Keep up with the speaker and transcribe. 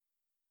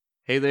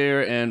Hey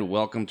there, and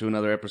welcome to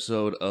another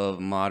episode of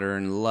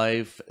Modern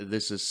Life.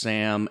 This is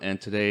Sam, and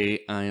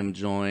today I am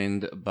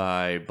joined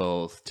by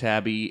both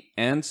Tabby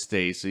and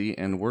Stacy,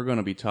 and we're going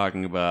to be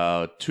talking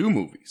about two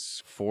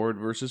movies, Ford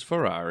versus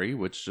Ferrari,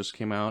 which just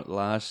came out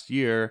last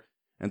year,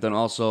 and then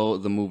also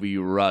the movie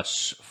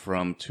Rush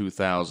from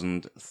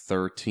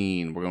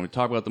 2013. We're going to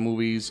talk about the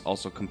movies,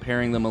 also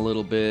comparing them a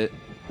little bit.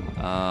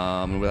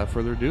 And without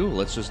further ado,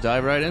 let's just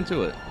dive right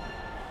into it.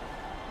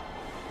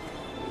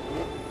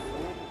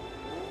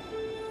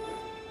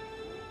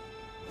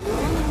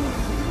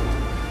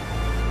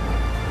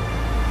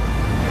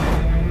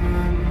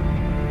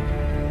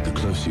 The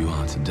closer you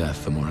are to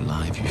death, the more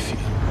alive you feel.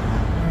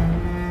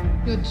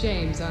 You're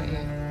James, aren't you?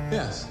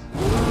 Yes.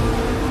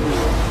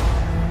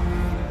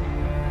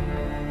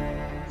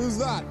 Who's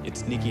that?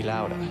 It's Niki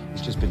Lauda.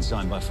 It's just been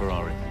signed by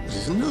Ferrari.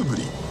 He's a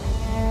nobody.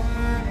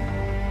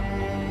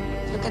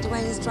 Look at the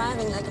way he's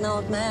driving, like an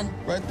old man.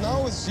 Right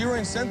now, with zero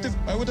incentive,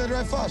 why would I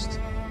drive fast?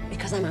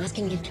 Because I'm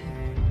asking you to.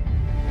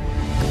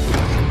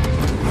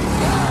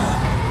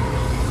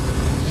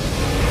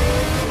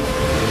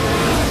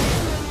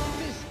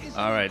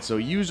 All right, so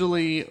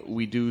usually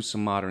we do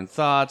some modern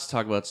thoughts,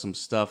 talk about some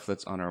stuff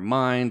that's on our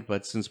mind,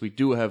 but since we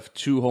do have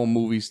two whole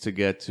movies to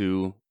get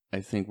to, I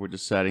think we're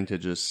deciding to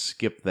just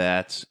skip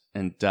that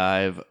and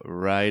dive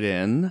right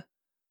in.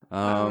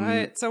 All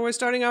right, so we're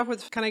starting off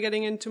with kind of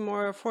getting into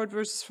more Ford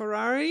versus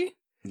Ferrari.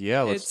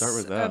 Yeah, let's start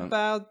with that. It's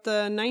about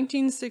the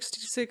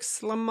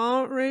 1966 Le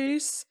Mans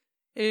race.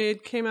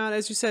 It came out,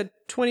 as you said,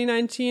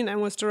 2019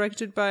 and was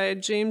directed by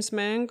James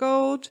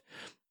Mangold.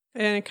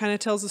 And it kind of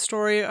tells the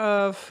story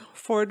of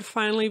Ford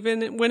finally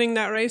winning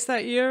that race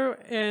that year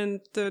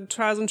and the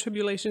trials and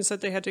tribulations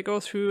that they had to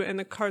go through and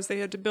the cars they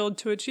had to build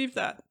to achieve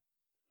that.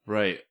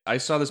 Right. I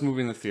saw this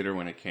movie in the theater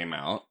when it came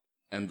out,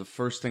 and the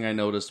first thing I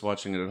noticed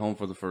watching it at home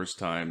for the first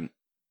time,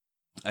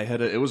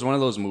 it was one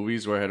of those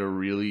movies where I had a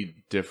really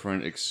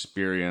different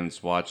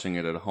experience watching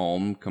it at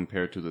home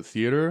compared to the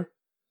theater.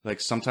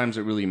 Like, sometimes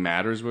it really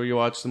matters where you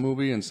watch the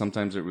movie, and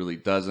sometimes it really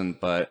doesn't,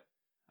 but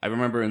I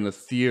remember in the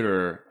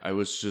theater, I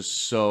was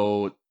just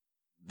the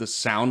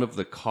sound of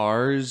the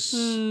cars,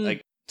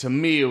 like, to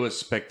me, it was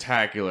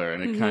spectacular,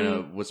 and it kind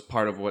of was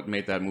part of what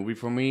made that movie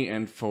for me,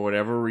 and for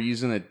whatever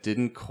reason, it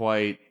didn't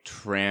quite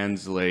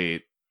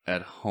translate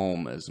at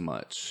home as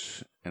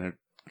much, and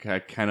I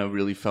kind of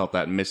really felt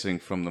that missing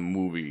from the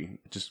movie.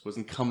 It just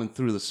wasn't coming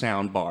through the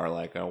sound bar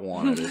like I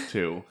wanted it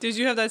to. Did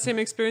you have that same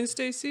experience,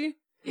 Stacey?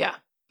 Yeah.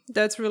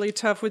 That's really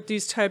tough with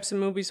these types of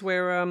movies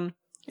where,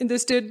 and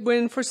this did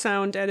win for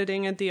sound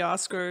editing at the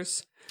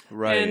Oscars.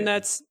 Right. And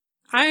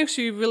I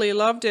actually really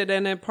loved it,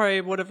 and I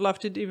probably would have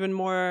loved it even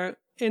more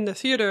in the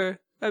theater.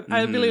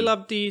 I really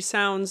loved the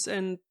sounds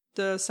and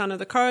the sound of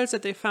the cars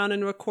that they found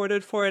and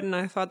recorded for it, and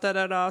I thought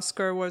that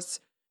Oscar was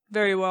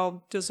very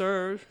well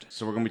deserved.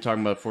 So we're going to be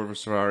talking about Ford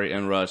vs. Ferrari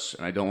and Rush,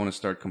 and I don't want to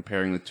start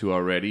comparing the two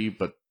already,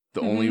 but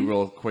the only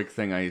real quick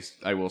thing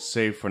I will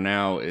say for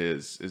now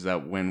is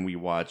that when we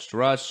watched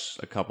Rush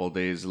a couple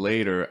days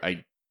later,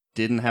 I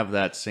didn't have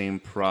that same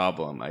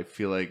problem. I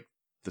feel like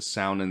the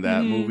sound in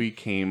that movie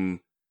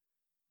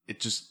it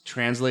just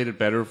translated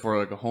better for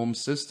like a home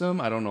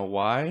system. I don't know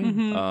why,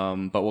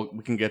 but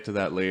we can get to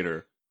that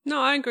later. No,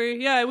 I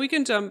agree. Yeah, we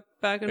can jump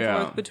back and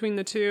forth between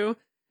the two.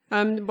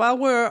 While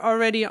we're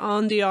already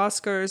on the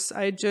Oscars,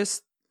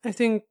 I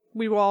think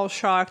we were all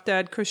shocked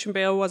that Christian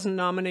Bale wasn't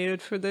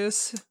nominated for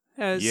this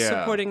as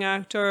supporting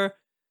actor.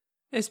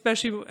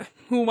 Especially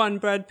who won?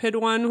 Brad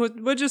Pitt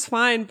won, which is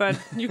fine, but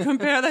you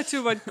compare that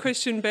to what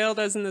Christian Bale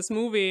does in this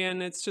movie,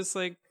 and it's just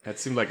like... That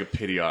seemed like a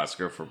pity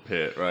Oscar for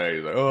Pitt,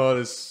 right? Like, oh,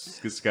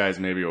 this guy's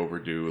maybe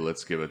overdue,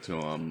 let's give it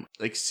to him.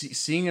 Like,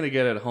 seeing it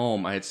again at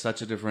home, I had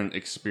such a different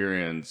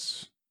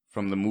experience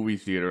from the movie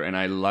theater, and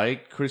I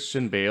liked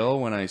Christian Bale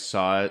when I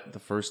saw it the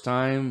first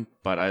time,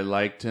 but I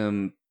liked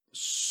him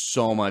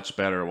so much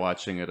better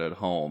watching it at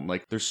home.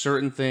 Like, there's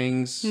certain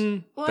things...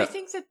 Well, I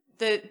think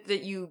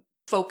that you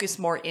focus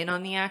more in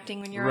on the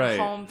acting when you're at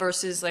home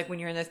versus like when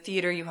you're in the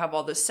theater, you have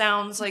all the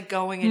sounds like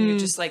going and you're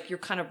just like, you're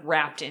kind of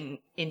wrapped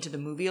into the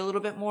movie a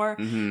little bit more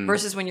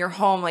versus when you're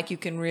home, like you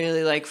can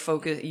really like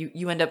focus,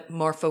 you end up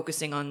more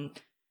focusing on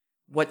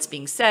what's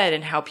being said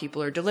and how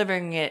people are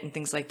delivering it and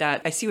things like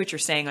that. I see what you're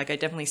saying. Like I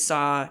definitely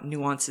saw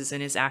nuances in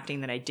his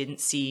acting that I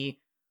didn't see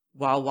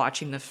while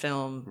watching the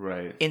film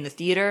in the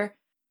theater.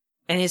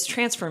 And his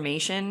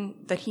transformation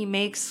that he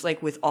makes,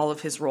 like with all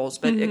of his roles,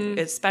 but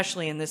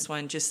especially in this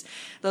one, just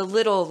the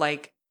little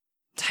like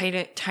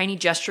tiny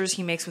gestures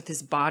he makes with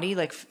his body,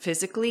 like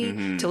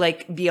physically, to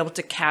like be able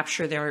to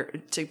capture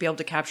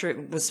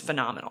it was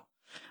phenomenal.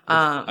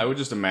 I would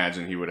just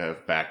imagine he would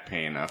have back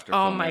pain after.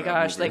 Oh my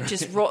gosh! Like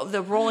just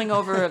the rolling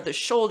over of the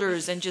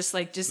shoulders and just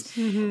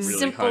really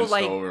simple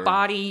like over.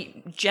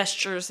 Body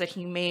gestures that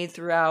he made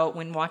throughout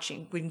when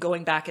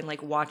going back and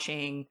like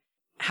watching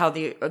how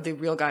the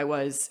real guy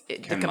was.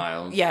 Ken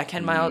Miles. Yeah,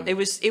 Ken Miles.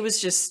 It was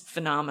just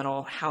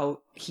phenomenal how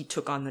he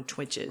took on the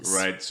twitches.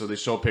 Right. So they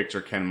show a picture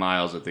of Ken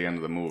Miles at the end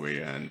of the movie,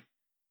 and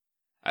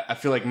I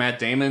feel like Matt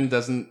Damon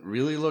doesn't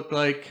really look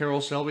like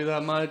Carroll Shelby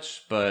that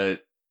much,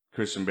 but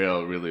Christian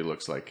Bale really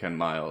looks like Ken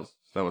Miles.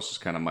 That was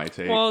just kind of my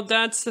take. Well,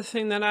 that's the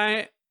thing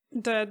that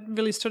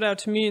really stood out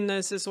to me in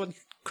this is what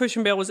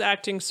Christian Bale was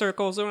acting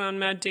circles around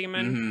Matt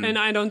Damon, and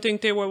I don't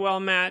think they were well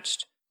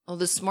matched. Well,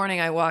 this morning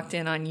I walked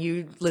in on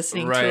you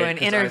listening to an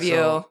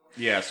interview.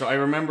 So I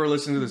remember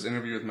listening to this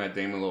interview with Matt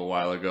Damon a little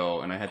while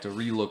ago, and I had to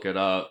re-look it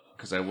up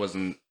because I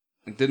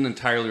didn't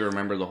entirely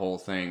remember the whole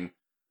thing.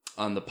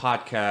 On the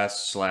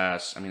podcast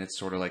it's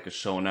sort of like a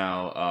show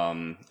now,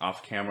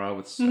 off camera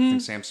with, I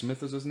think Sam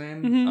Smith is his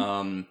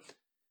name.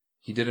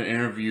 He did an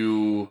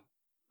interview,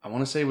 I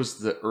want to say it was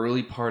the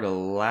early part of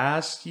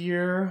last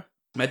year.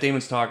 Matt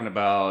Damon's talking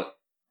about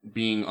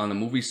being on the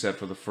movie set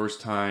for the first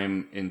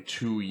time in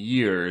 2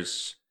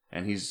 years,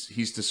 and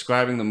he's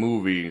describing the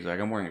movie. He's like,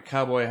 I'm wearing a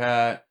cowboy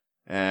hat,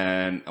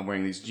 and I'm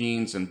wearing these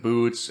jeans and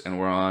boots, and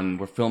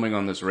we're filming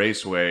on this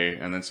raceway.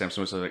 And then Sam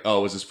Smith was like,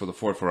 oh, is this for the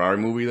Ford Ferrari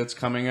movie that's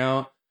coming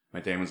out?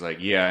 Matt Damon's like,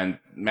 yeah. And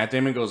Matt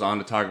Damon goes on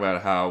to talk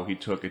about how he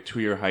took a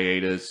 2-year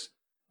hiatus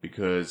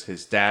because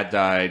his dad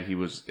died. He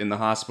was in the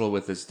hospital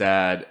with his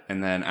dad.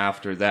 And then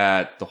after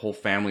that, the whole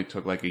family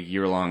took like a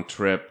year-long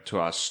trip to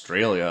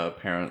Australia,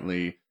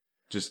 apparently.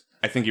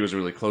 I think he was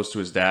really close to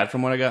his dad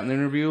from what I got in the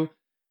interview.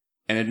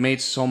 And it made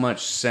so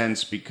much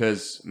sense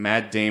because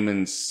Matt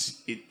Damon,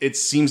 it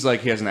seems like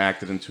he hasn't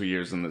acted in 2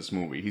 years in this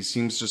movie. He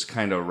seems just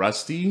kind of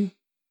rusty.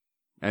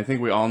 And I think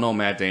we all know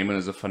Matt Damon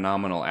is a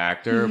phenomenal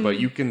actor, but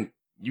you can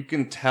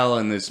tell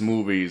in this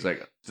movie, he's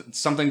like,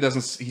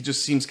 he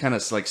just seems kind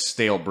of like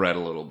stale bread a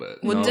little bit.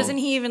 Well, doesn't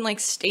he even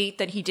like state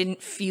that he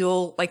didn't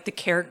feel like the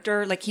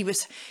character? Like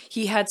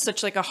he had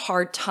such like a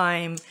hard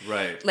time,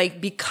 right,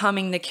 like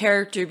becoming the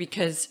character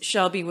because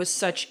Shelby was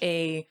such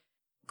a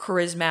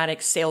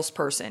charismatic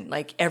salesperson.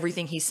 Like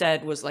everything he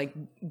said was like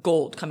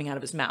gold coming out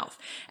of his mouth.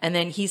 And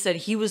then he said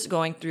he was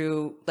going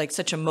through like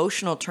such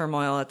emotional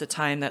turmoil at the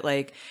time that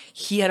like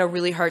he had a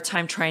really hard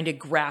time trying to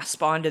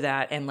grasp onto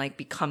that and like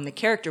become the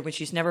character, which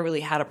he's never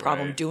really had a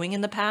problem doing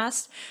in the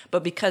past.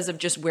 But because of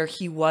just where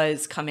he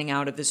was coming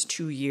out of this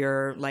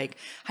 2-year like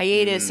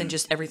hiatus and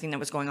just everything that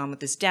was going on with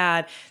his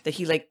dad, that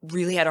he like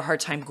really had a hard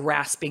time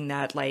grasping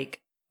that like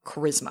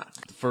charisma.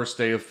 The first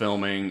day of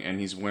filming, and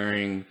he's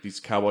wearing these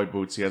cowboy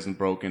boots he hasn't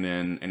broken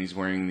in, and he's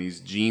wearing these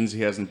jeans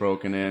he hasn't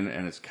broken in,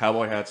 and his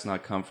cowboy hat's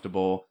not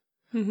comfortable.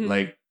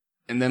 Like,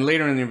 and then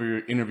later in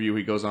the interview,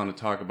 he goes on to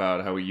talk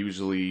about how he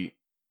usually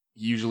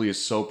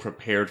is so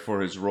prepared for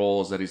his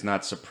roles that he's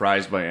not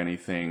surprised by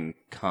anything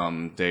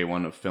come day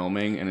one of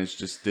filming, and it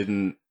just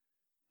didn't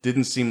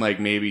seem like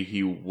maybe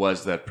he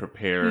was that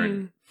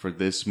prepared for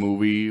this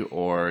movie,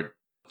 or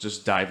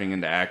just diving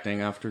into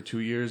acting after 2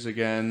 years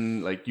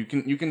again. Like you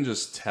can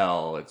just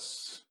tell it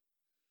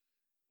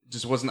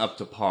just wasn't up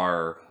to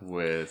par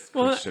with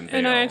Christian Bale.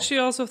 And I actually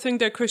also think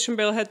that Christian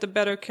Bale had the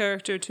better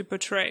character to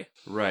portray.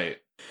 Right.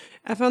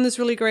 I found this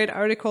really great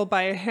article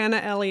by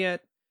Hannah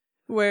Elliott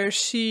where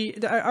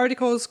the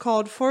article is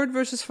called Ford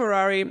versus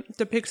Ferrari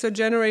depicts a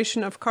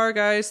generation of car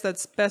guys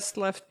that's best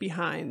left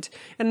behind.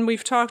 And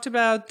we've talked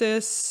about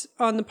this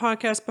on the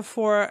podcast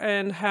before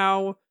and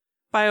how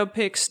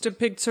biopics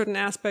depict certain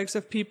aspects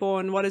of people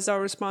and what is our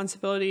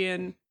responsibility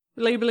in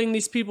labeling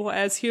these people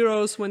as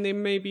heroes when they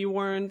maybe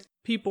weren't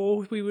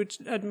people we would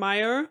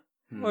admire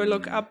or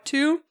look up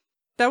to.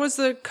 That was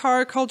the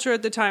car culture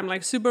at the time,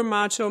 like super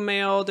macho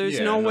male. There's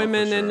no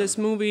women in this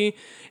movie.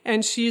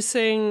 And she's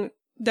saying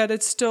that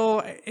it's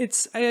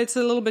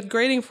a little bit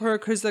grating for her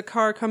because the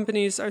car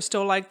companies are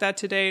still like that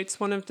today. It's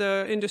one of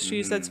the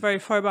industries that's very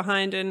far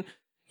behind in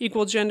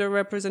equal gender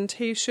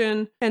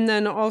representation. And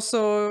then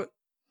also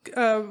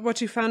what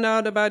she found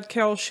out about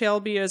Carroll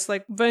Shelby is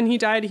like when he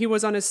died, he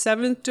was on his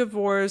 7th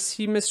divorce.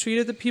 He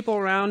mistreated the people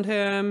around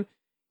him.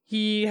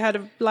 He had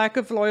a lack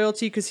of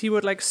loyalty because he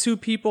would like sue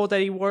people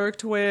that he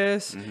worked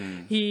with.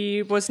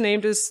 He was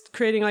named as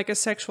creating like a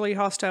sexually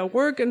hostile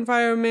work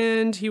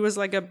environment. He was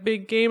like a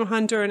big game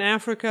hunter in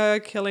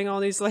Africa, killing all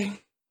these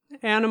like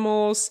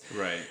animals.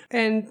 Right.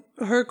 And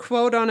her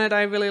quote on it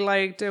I really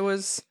liked. It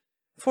was,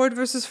 Ford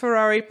versus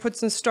Ferrari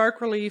puts in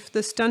stark relief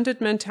the stunted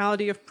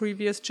mentality of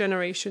previous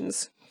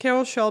generations.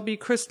 Carroll Shelby,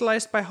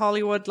 crystallized by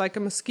Hollywood like a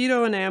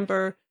mosquito in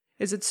amber,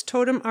 is its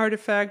totem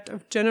artifact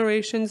of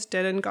generations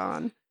dead and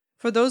gone.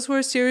 For those who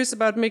are serious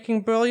about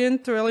making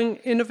brilliant, thrilling,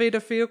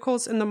 innovative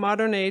vehicles in the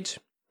modern age,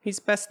 he's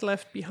best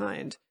left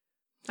behind.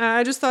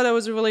 I just thought that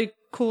was a really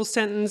cool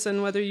sentence,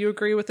 and whether you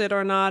agree with it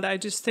or not, I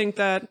just think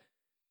that,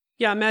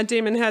 yeah, Matt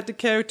Damon had the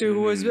character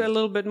who was a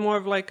little bit more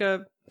of like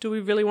a, do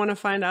we really want to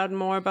find out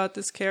more about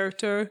this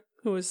character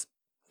who was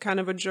kind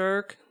of a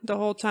jerk the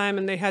whole time,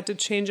 and they had to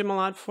change him a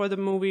lot for the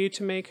movie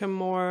to make him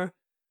more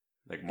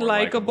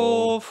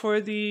likable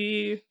for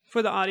the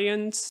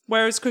audience.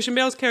 Whereas Christian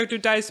Bale's character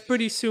dies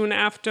pretty soon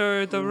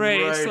after the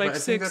race, like 6 months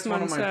after. I think that's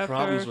one of my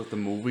problems with the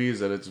movie is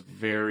that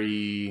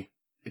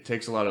it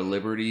takes a lot of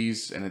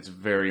liberties, and it's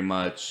very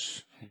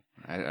much,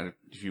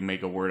 if you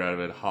make a word out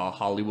of it,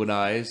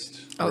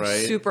 Hollywoodized. Oh,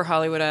 right? Super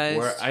Hollywoodized.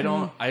 Where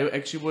I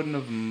actually wouldn't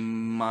have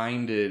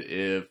minded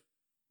if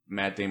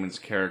Matt Damon's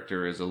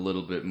character is a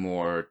little bit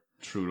more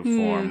true to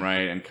form,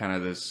 right? And kind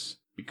of this,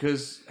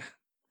 because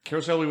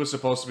Carroll Shelby was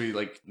supposed to be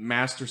like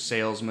master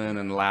salesman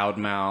and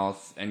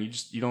loudmouth, and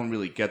you don't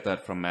really get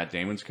that from Matt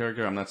Damon's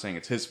character. I'm not saying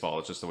it's his fault;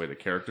 it's just the way the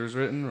character's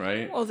written,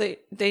 right? Well,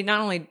 they not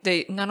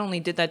only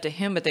did that to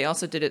him, but they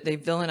also did it. They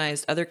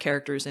villainized other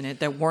characters in it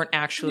that weren't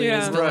actually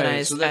as villainized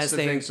right. So that's as the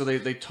they. thing. So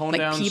they toned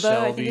like down Piba,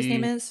 Shelby. I think his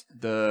name is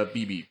the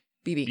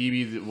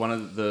BB, one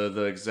of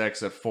the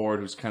execs at Ford,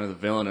 who's kind of the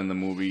villain in the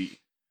movie.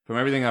 From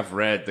everything I've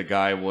read, the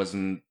guy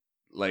wasn't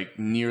like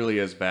nearly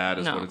as bad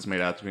as what it's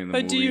made out to be in the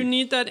movie. But do you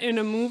need that in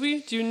a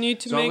movie? Do you need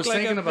to make like a So I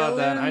was thinking about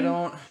villain?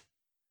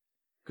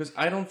 that.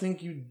 I don't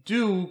think you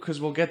do, because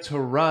we'll get to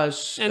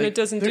Rush. And it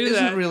doesn't do that.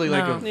 There isn't really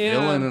like a Yeah.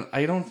 villain.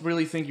 I don't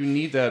really think you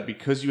need that,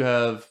 because you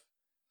have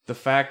the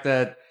fact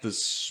that the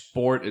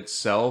sport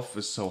itself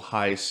is so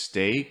high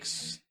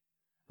stakes.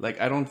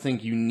 Like, I don't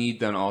think you need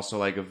then also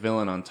like a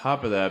villain on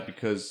top of that,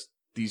 because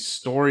these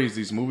stories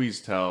these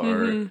movies tell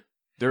are...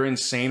 They're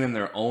insane in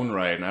their own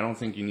right, and I don't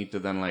think you need to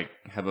then like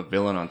have a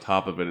villain on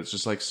top of it. It's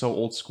just like so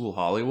old school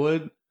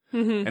Hollywood,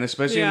 and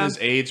especially in this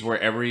age where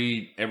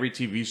every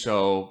TV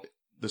show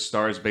the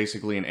star is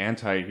basically an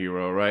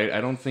anti-hero, right?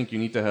 I don't think you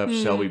need to have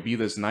Shelby be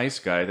this nice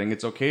guy. I think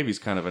it's okay if he's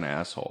kind of an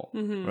asshole,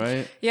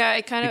 right? Yeah,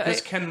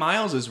 because Ken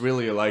Miles is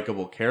really a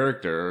likable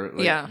character.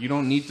 Like, you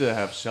don't need to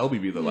have Shelby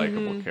be the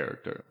likable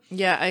character.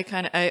 Yeah,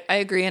 I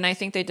agree, and I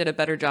think they did a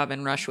better job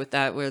in Rush with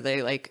that, where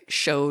they like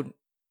showed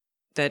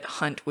that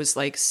Hunt was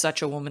like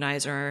such a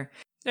womanizer.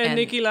 And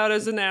Niki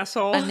Lauda's an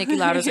asshole. And Niki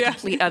Lauda's a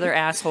complete other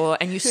asshole.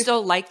 And you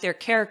still like their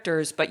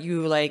characters, but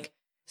you like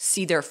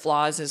see their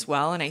flaws as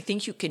well. And I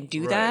think you can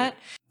do that.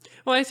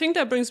 Well, I think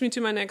that brings me to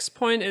my next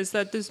point, is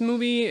that this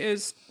movie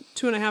is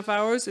 2.5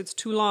 hours. It's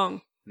too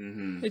long.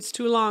 It's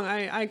too long.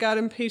 I got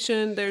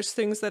impatient. There's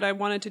things that I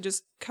wanted to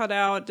just cut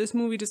out. This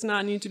movie does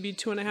not need to be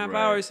 2.5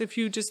 hours. If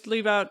you just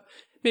leave out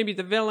maybe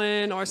the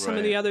villain or some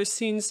of the other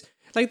scenes.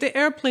 Like the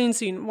airplane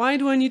scene. Why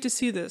do I need to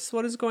see this?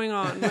 What is going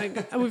on?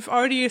 Like, we've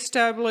already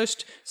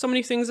established so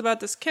many things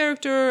about this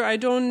character. I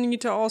don't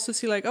need to also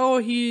see like, oh,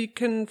 he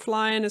can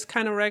fly and is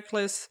kind of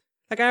reckless.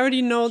 Like, I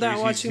already know that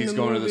watching the movie.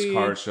 He's going to this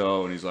car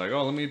show and he's like,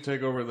 oh, let me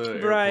take over the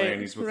airplane.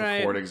 He's with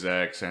the Ford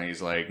execs and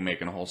he's like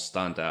making a whole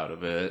stunt out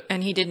of it.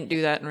 And he didn't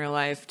do that in real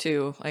life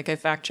too. Like, I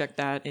fact checked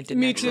that. It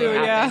didn't. Me too.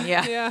 Happen.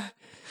 Yeah.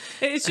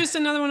 It's just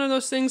another one of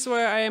those things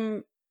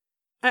where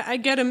I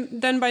get him.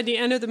 Then by the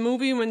end of the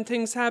movie, when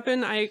things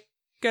happen, I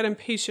get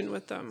impatient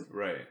with them.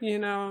 Right. You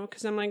know,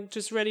 because I'm like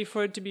just ready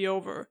for it to be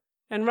over.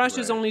 And Rush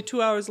is only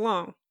 2 hours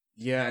long.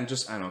 Yeah, and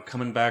just, I don't know,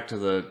 coming back to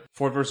the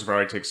Ford versus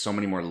Ferrari takes so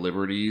many more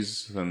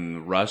liberties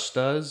than Rush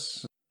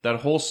does.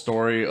 That whole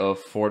story of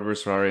Ford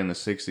versus Ferrari in the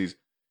 60s,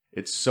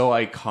 it's so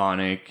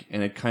iconic,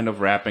 and it kind of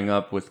wrapping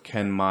up with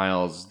Ken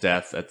Miles'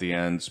 death at the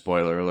end,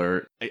 spoiler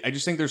alert. I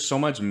just think there's so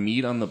much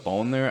meat on the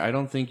bone there. I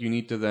don't think you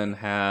need to then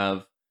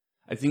have...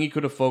 I think he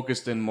could have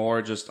focused in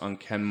more just on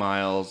Ken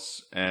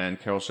Miles and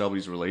Carroll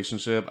Shelby's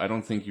relationship. I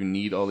don't think you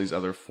need all these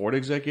other Ford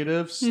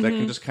executives that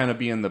can just kind of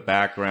be in the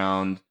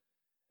background,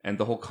 and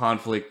the whole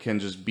conflict can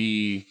just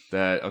be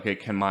that, okay,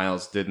 Ken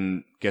Miles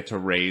didn't get to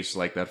race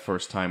like that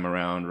first time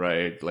around,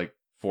 right? Like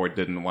Ford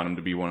didn't want him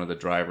to be one of the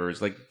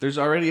drivers. Like, there's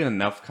already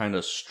enough kind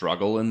of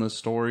struggle in the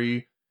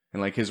story,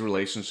 and like his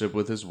relationship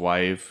with his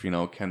wife, you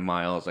know, Ken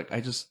Miles. Like, I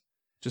just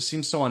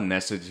seems so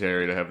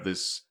unnecessary to have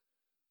this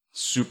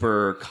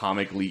super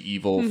comically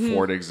evil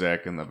Ford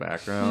exec in the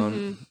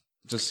background.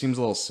 Just seems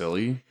a little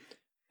silly.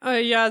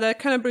 Yeah, that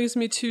kind of brings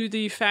me to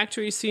the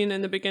factory scene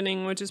in the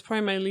beginning, which is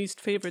probably my least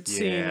favorite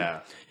scene.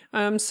 Yeah.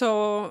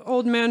 So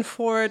old man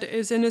Ford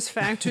is in his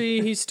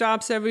factory. He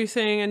stops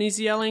everything and he's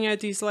yelling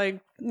at these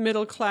like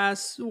middle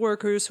class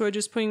workers who are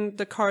just putting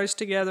the cars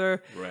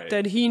together. Right.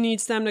 That he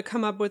needs them to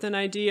come up with an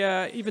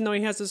idea, even though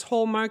he has this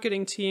whole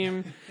marketing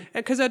team.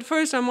 Because at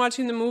first I'm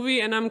watching the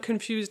movie and I'm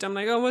confused. I'm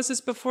like, oh, was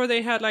this before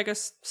they had like a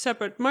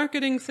separate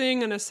marketing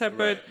thing and a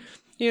separate,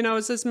 you know,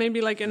 is this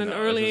maybe like in an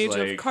early age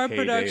like of car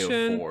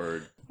production? Of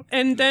Ford.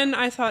 And then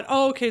I thought,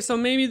 oh, okay, so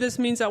maybe this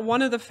means that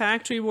one of the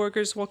factory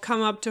workers will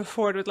come up to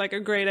Ford with like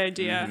a great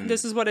idea.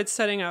 This is what it's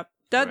setting up.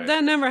 That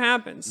never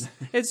happens.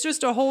 It's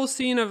just a whole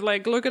scene of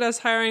like, look at us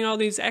hiring all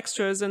these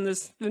extras in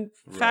this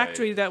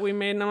factory that we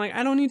made. And I'm like,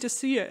 I don't need to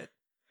see it.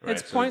 Right.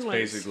 It's pointless.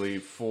 It's basically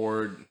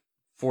Ford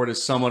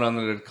is somewhat on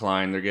the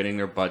decline. They're getting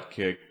their butt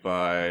kicked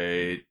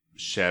by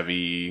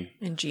Chevy.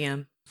 And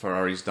GM.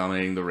 Ferrari's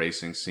dominating the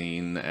racing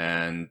scene.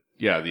 And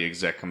yeah, the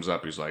exec comes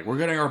up. He's like, we're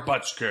getting our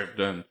butts kicked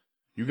and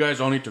you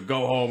guys all need to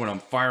go home and I'm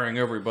firing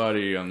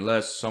everybody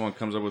unless someone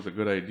comes up with a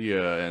good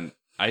idea. And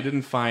I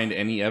didn't find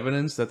any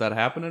evidence that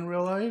happened in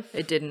real life.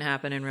 It didn't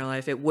happen in real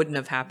life. It wouldn't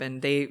have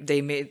happened.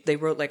 They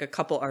wrote like a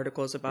couple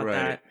articles about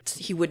that.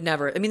 He would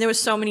never. I mean, there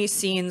was so many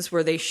scenes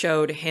where they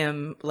showed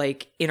him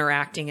like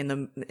interacting in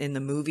the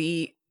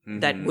movie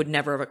that would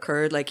never have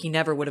occurred. Like he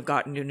never would have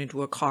gotten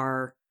into a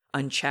car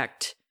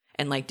unchecked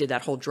and like did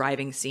that whole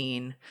driving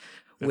scene.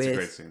 That's a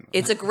great scene.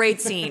 It's a great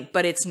scene,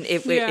 but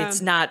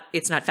it's not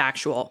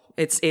factual.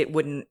 It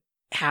wouldn't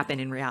happen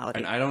in reality.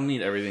 And I don't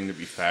need everything to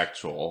be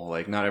factual.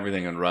 Like not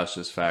everything in Rush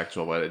is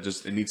factual, but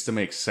it needs to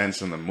make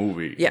sense in the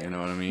movie. Yeah. You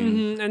know what I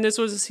mean? And this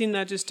was a scene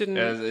that just didn't.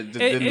 It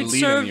didn't it lead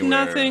served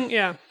anywhere. nothing.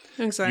 Yeah.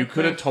 Exactly. You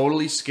could have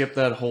totally skipped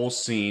that whole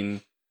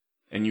scene,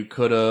 and you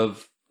could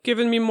have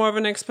given me more of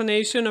an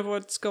explanation of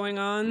what's going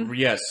on.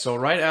 Yes. So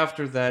right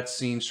after that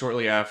scene,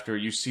 shortly after,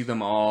 you see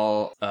them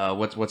all.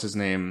 What's his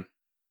name?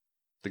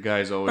 The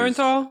guy's always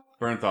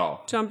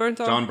Bernthal. John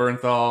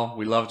Bernthal.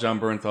 We love John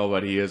Bernthal,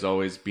 but he is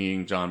always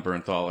being John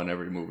Bernthal in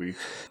every movie.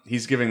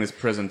 He's giving this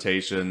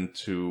presentation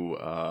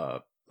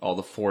to all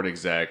the Ford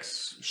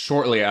execs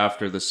shortly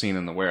after the scene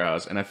in the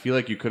warehouse, and I feel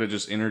like you could have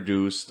just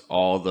introduced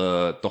all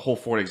the whole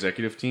Ford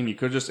executive team. You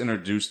could have just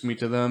introduced me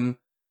to them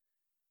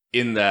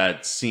in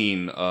that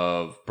scene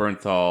of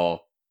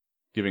Bernthal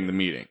giving the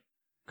meeting.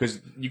 Because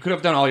you could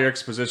have done all your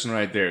exposition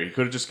right there. You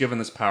could have just given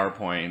this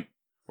PowerPoint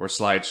or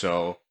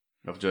slideshow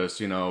of just,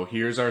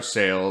 here's our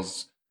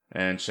sales,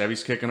 and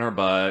Chevy's kicking our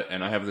butt,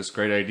 and I have this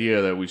great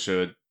idea that we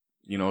should,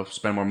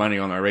 spend more money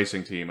on our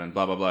racing team, and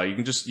blah, blah, blah.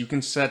 You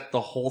can set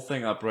the whole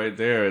thing up right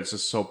there. It's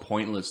just so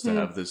pointless to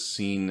have this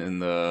scene in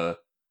the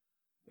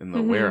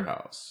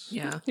warehouse.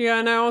 Yeah. Yeah,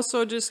 and I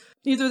also just,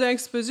 either the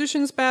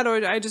exposition's bad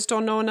or I just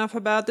don't know enough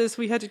about this.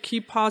 We had to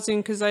keep pausing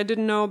because I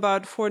didn't know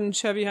about Ford and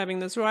Chevy having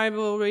this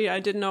rivalry.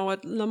 I didn't know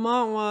what Le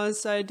Mans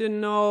was. I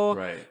didn't know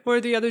where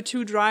the other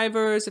two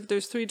drivers, if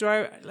there's three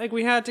drivers. Like,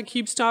 we had to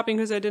keep stopping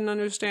because I didn't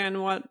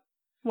understand what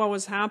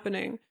was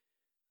happening.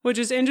 Which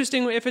is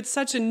interesting if it's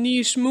such a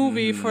niche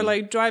movie for,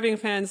 like, driving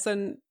fans,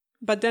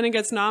 but then it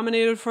gets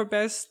nominated for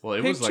Best Picture. Well,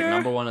 it was like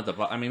number one at the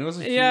bottom. I mean, it was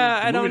a huge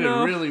I don't movie,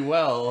 know. did really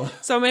well.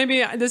 So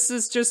maybe this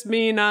is just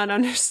me not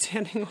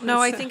understanding.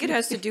 No, I think it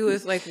has to do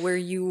with like where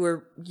you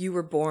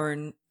were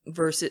born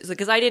versus,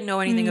 because I didn't know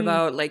anything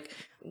about, like,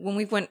 when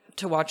we went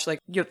to watch like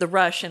the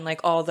Rush and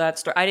like all that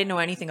stuff. I didn't know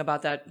anything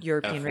about that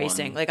European F1.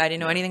 racing. Like, I didn't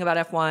know anything about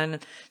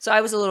F1, so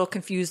I was a little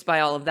confused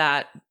by all of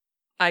that.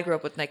 I grew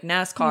up with like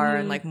NASCAR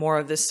and like more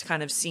of this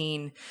kind of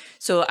scene,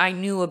 so I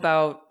knew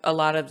about a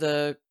lot of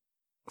the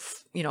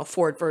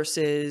Ford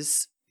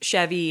versus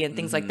Chevy and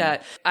things like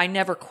that. I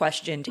never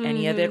questioned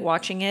any of it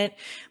watching it,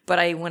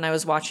 but when I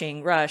was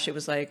watching Rush, it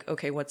was like,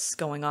 okay, what's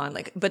going on?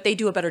 Like, but they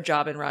do a better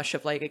job in Rush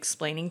of like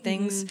explaining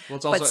things. Well,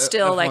 it's also, but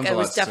still, F1's like, it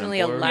was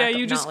definitely simpler. a lack of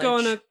you just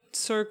knowledge. go in a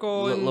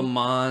circle. Le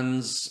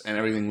Mans and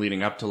everything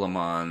leading up to Le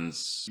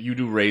Mans, you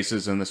do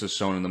races, and this is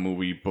shown in the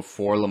movie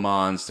before Le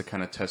Mans to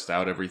kind of test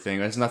out everything.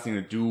 It has nothing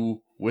to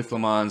do with Le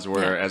Mans,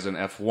 whereas in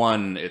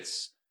F1,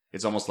 it's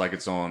almost like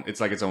its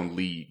own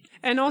league.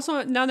 And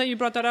also, now that you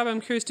brought that up,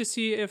 I'm curious to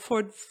see if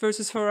Ford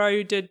versus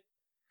Ferrari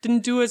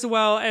didn't do as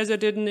well as it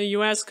did in the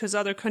US because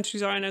other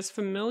countries aren't as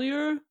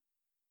familiar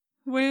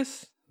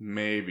with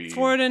maybe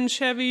Ford and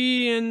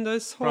Chevy and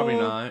this whole... Probably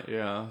not,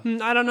 yeah.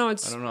 I don't know. I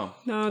don't know.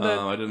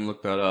 No, I didn't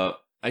look that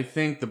up. I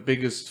think the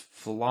biggest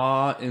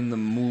flaw in the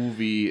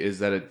movie is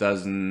that it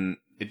doesn't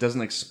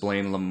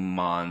explain Le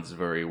Mans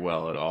very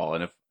well at all.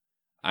 And if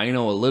I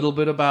know a little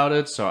bit about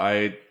it, so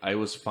I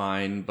was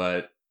fine,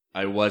 but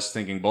I was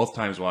thinking both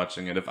times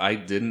watching it, if I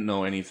didn't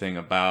know anything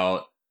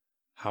about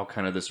how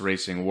kind of this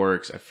racing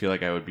works, I feel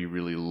like I would be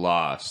really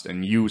lost.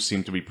 And you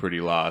seem to be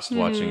pretty lost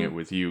watching it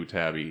with you,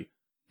 Tabby.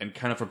 And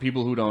kind of for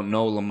people who don't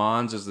know, Le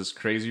Mans is this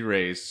crazy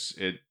race.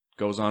 It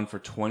goes on for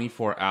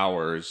 24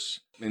 hours.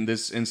 In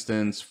this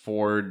instance,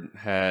 Ford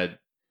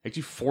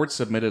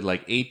submitted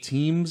like 8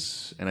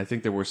 teams, and I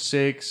think there were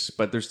 6,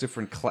 but there's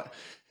different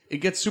it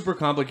gets super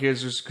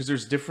complicated because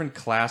there's different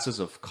classes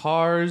of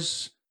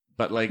cars,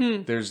 but like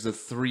there's the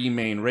 3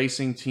 main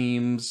racing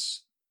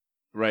teams,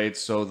 right?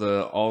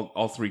 So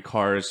all 3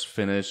 cars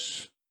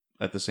finish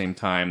at the same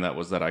time. That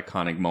was that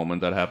iconic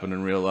moment that happened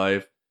in real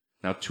life.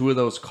 Now, 2 of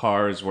those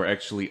cars were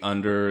actually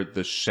under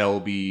the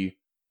Shelby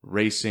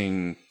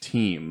racing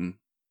team,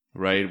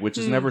 right? Which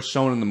is never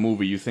shown in the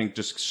movie. You think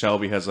just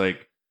Shelby has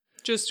like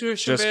just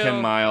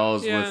Ken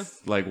Miles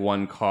with like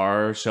 1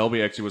 car.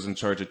 Shelby actually was in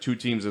charge of 2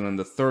 teams, and then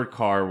the 3rd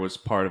car was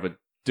part of a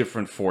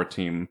different Ford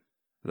team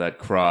that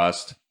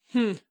crossed.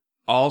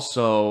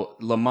 Also,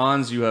 Le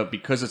Mans,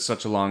 because it's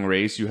such a long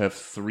race, you have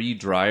 3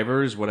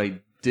 drivers. What I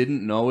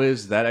didn't know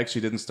is that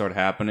actually didn't start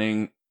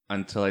happening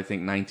until I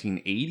think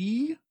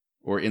 1980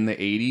 or in the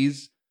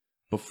 80s.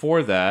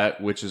 Before that,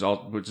 which is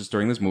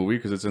during this movie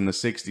because it's in the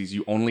 60s,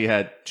 you only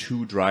had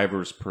 2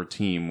 drivers per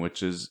team,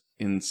 which is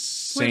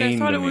insane. Wait, I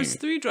thought to it me. was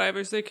 3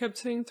 drivers. They kept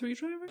saying 3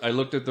 drivers? I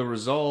looked at the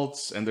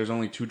results, and there's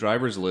only 2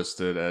 drivers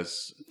listed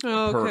as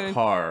per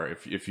car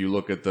if you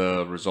look at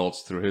the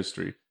results through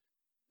history.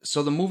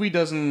 So the movie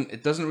doesn't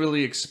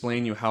really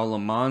explain you how Le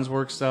Mans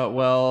works out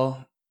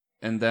well,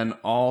 and then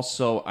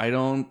also I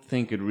don't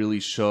think it really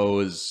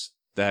shows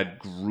that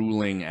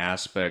grueling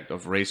aspect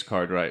of race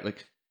car drive.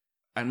 Like,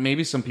 and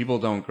maybe some people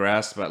don't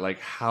grasp, but like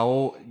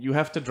how you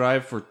have to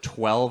drive for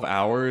 12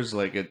 hours,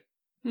 like at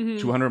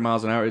 200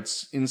 miles an hour.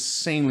 It's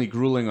insanely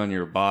grueling on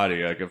your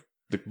body. Like, if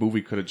the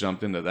movie could have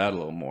jumped into that a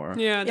little more.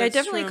 Yeah, I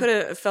definitely could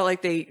have felt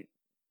like they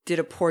did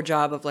a poor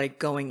job of like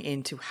going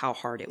into how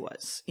hard it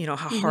was. How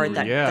hard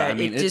that. Yeah, that I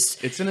mean, it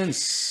just. it's an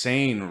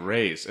insane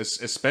race,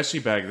 especially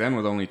back then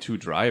with only 2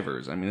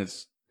 drivers. I mean,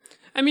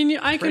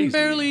 I can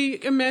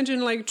barely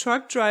imagine like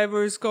truck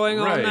drivers going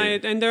all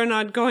night, and they're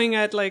not going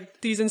at like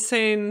these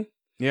insane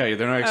Yeah,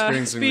 they're not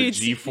experiencing the speeds.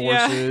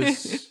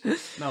 G-forces. Yeah.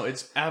 No,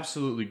 it's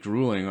absolutely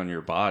grueling on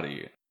your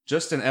body.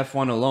 Just in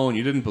F1 alone,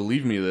 you didn't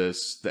believe me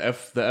this, the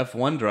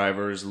F1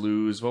 drivers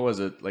lose, what was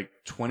it, like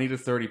 20 to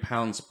 30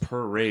 pounds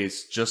per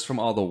race just from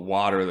all the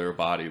water their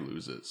body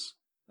loses.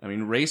 I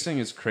mean, racing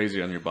is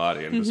crazy on your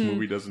body, and this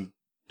movie doesn't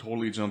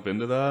totally jump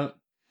into that.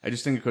 I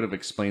just think it could have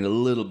explained a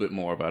little bit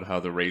more about how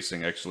the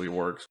racing actually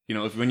works. You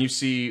know, if when you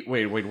see,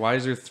 wait, why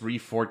is there 3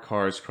 Ford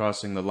cars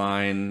crossing the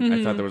line?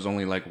 I thought there was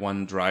only like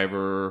one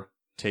driver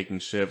taking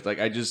shift.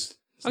 Like, I just...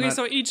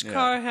 So each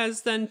car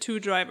has then 2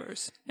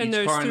 drivers. And Each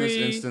there's car 3 in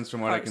this instance,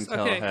 from what I can cars.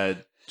 tell,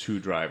 had 2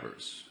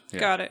 drivers. Yeah.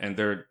 Got it. And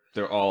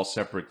they're all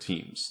separate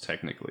teams,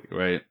 technically,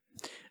 right?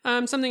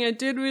 Something I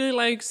did really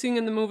like seeing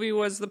in the movie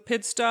was the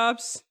pit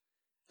stops.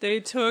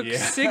 They took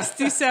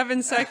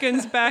 67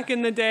 seconds back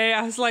in the day.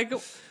 I was like,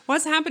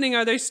 what's happening?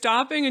 Are they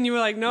stopping? And you were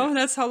like, no,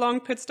 that's how long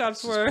pit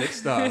stops were. Pit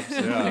stops,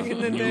 yeah.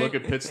 When you day. look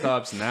at pit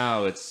stops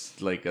now,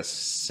 it's like a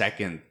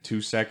second,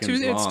 2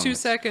 seconds long. It's 2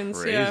 seconds,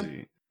 crazy. yeah.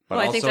 But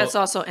Well, I think that's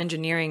also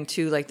engineering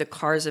too. Like the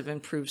cars have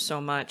improved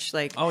so much.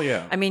 Like, Oh,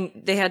 yeah. I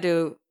mean, they had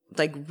to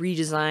like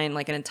redesign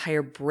like an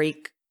entire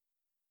brake,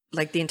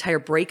 like the entire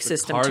brake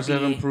system. Cars to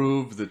have be,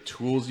 improved, the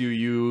tools you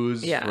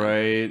use,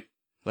 right?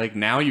 Like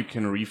now you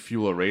can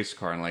refuel a race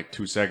car in like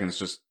 2 seconds.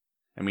 Just,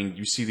 I mean,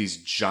 you see these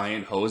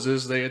giant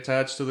hoses they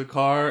attach to the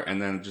car,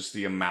 and then just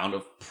the amount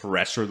of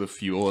pressure the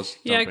fuel is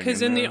Yeah, dumping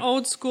because in the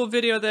old school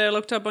video that I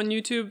looked up on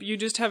YouTube, you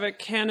just have a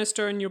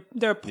canister and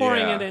they're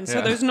pouring it in.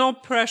 So there's no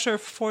pressure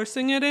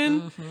forcing it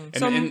in.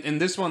 And in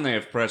this one they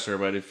have pressure,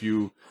 but if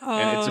you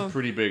and it's a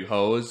pretty big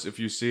hose if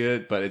you see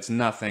it, but it's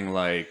nothing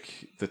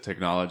like the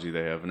technology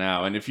they have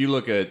now. And if you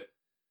look at,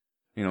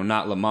 you know,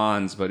 not Le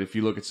Mans, but if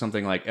you look at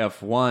something like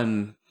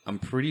F1, I'm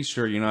pretty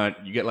sure you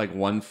get like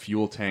 1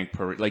 fuel tank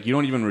per, like you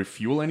don't even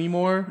refuel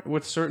anymore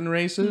with certain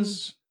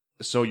races.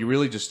 So you're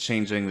really just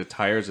changing the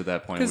tires at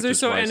that point. Because they're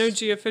so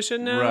energy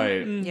efficient now.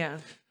 Right. Yeah.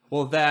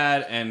 Well,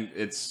 that, and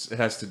it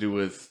has to do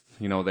with,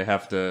 you know, they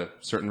have to,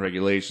 certain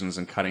regulations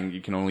and cutting,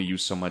 you can only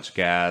use so much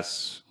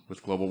gas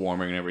with global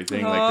warming and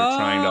everything. Like they're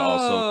trying to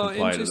also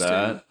comply to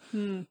that.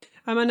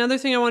 Another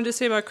thing I wanted to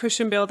say about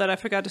Christian Bale that I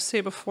forgot to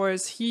say before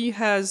is he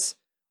has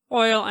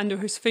oil under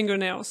his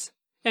fingernails.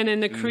 And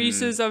in the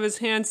creases of his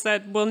hands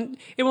it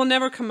will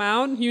never come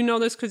out. You know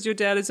this because your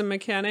dad is a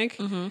mechanic.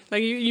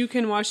 Like you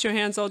can wash your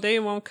hands all day,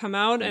 it won't come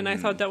out. And I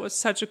thought that was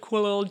such a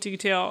cool little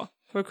detail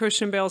for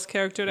Christian Bale's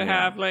character to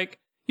have. Like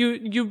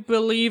you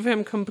believe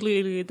him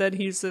completely that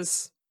he's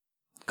this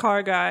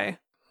car guy.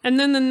 And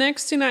then the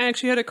next scene I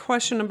actually had a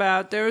question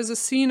about. There is a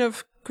scene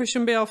of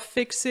Christian Bale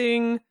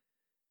fixing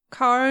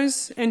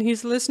cars, and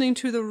he's listening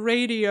to the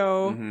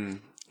radio.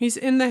 He's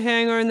in the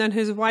hangar, and then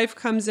his wife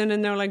comes in,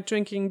 and they're like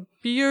drinking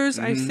beers.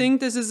 I think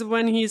this is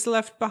when he's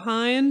left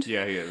behind.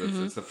 Yeah,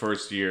 it's the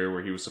first year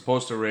where he was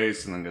supposed to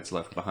race and then gets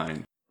left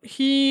behind.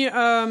 He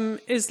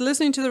is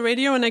listening to the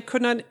radio, and I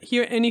could not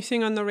hear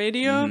anything on the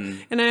radio.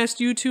 And I asked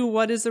you two,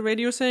 what is the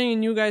radio saying?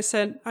 And you guys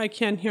said, I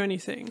can't hear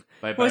anything.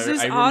 Was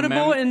this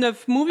audible in the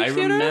movie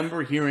theater? I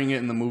remember hearing it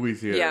in the movie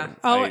theater. Yeah.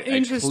 Oh, I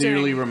interesting.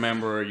 clearly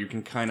remember, you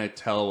can kind of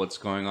tell what's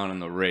going on in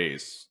the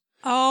race.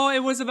 Oh, it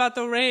was about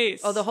the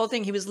race. Oh, the whole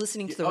thing. He was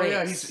listening to the race.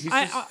 Yeah, he's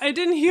just, I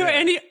didn't hear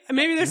any.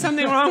 Maybe there's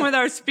something wrong with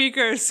our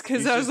speakers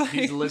because I was like,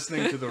 he's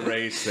listening to the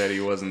race that he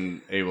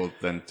wasn't able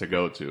then to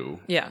go to.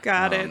 Yeah.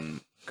 Got it.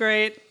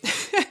 Great.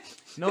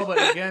 No,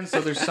 but again, so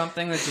there's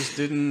something that just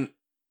didn't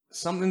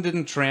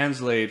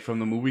translate from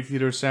the movie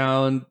theater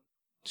sound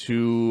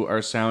to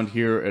our sound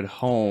here at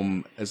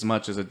home as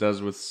much as it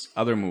does with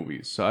other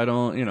movies. So I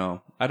don't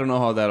know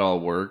how that all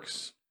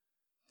works.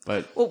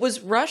 But well,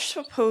 was Rush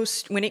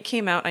supposed, when it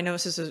came out, I know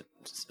this is a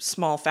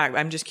small fact, but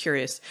I'm just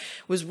curious,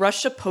 was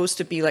Rush supposed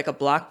to be like a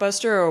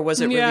blockbuster, or was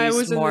it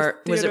released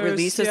was it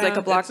released as like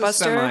a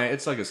blockbuster?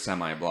 It's like a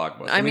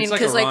semi-blockbuster. I mean, it's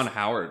like a Ron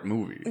Howard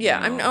movie. Yeah,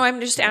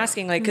 I'm just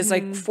asking, like, because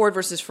like Ford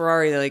versus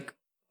Ferrari, like,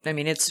 I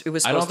mean, it was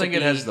supposed to be. I don't think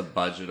it has the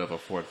budget of a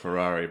Ford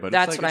Ferrari, but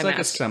that's it's what like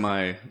I'm a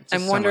semi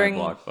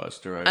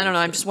blockbuster. I don't know.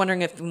 I'm just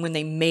wondering if when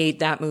they made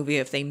that movie,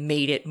 if they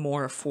made it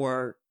more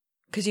for,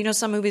 because you know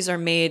some movies are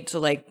made to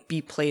like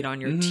be played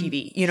on your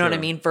TV. You know what I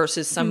mean?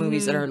 Versus some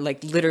movies that are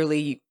like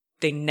literally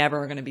they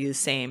never are going to be the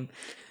same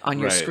on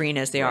your screen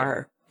as they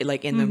are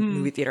like in the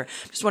movie theater.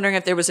 Just wondering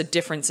if there was a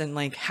difference in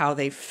like how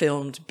they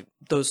filmed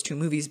those two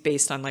movies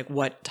based on like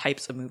what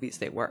types of movies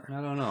they were.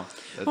 I don't know.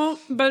 Well,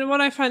 but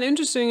what I find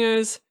interesting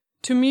is,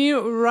 to me,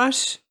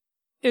 Rush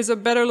is a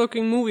better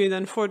looking movie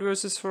than Ford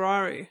versus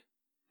Ferrari.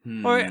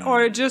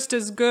 Or just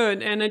as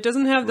good. And it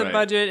doesn't have the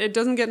budget. It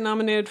doesn't get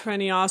nominated for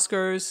any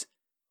Oscars.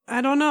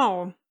 I don't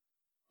know.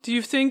 Do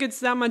you think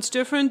it's that much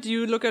different? Do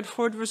you look at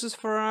Ford versus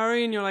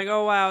Ferrari and you're like,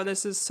 oh wow,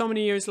 this is so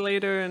many years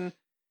later? And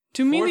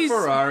to me,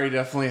 Ferrari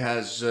definitely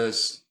has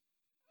just,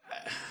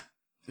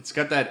 it's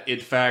got that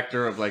it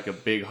factor of like a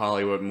big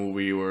Hollywood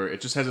movie where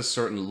it just has a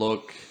certain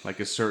look,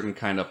 like a certain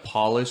kind of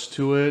polish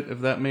to it,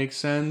 if that makes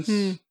sense.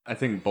 I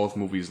think both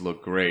movies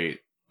look great,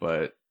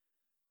 but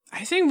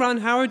I think Ron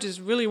Howard just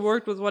really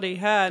worked with what he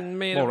had and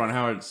made Ron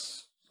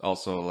Howard's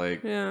also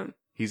like,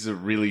 he's a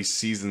really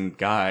seasoned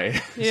guy.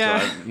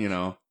 Yeah.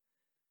 So,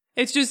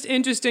 It's just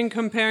interesting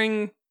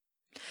comparing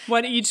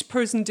what each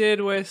person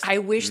did with. I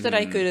wish that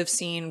I could have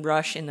seen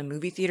Rush in the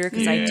movie theater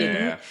because I Yeah.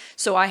 didn't.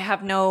 So I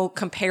have no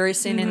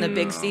comparison in the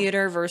big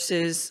theater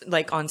versus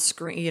like on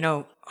screen,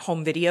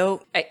 home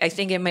video. I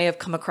think it may have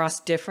come across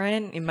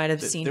different. It might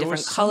have seen there different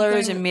was colors.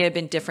 It something- may have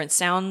been different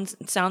sounds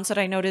that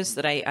I noticed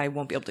that I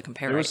won't be able to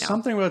compare There right was now.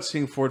 something about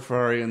seeing Ford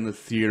Ferrari in the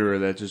theater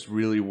that just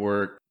really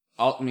worked.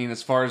 I mean,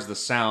 as far as the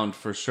sound,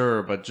 for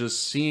sure, but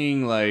just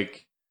seeing,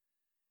 like,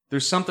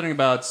 there's something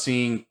about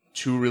seeing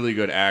two really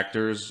good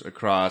actors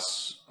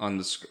across on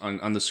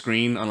the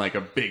screen, on, like,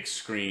 a big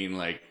screen,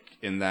 like,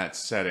 in that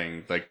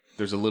setting. Like,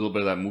 there's a little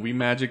bit of that movie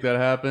magic that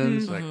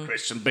happens. Like,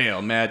 Christian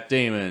Bale, Matt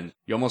Damon.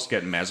 You almost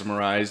get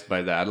mesmerized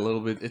by that a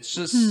little bit. It's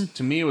just,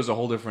 to me, it was a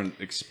whole different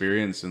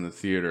experience in the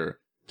theater.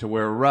 To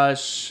where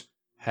Rush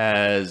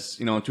has,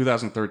 in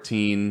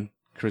 2013...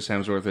 Chris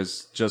Hemsworth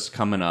is just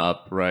coming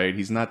up, right?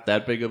 He's not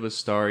that big of a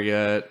star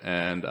yet.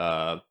 And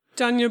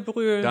Daniel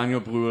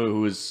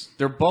Brühl.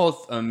 they're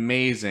both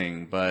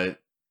amazing, but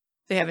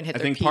They haven't hit I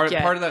their think peak part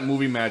yet. of that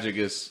movie magic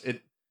is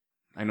it.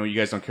 I know you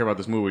guys don't care about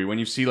this movie. When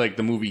you see like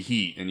the movie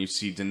Heat and you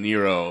see De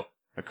Niro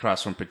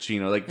across from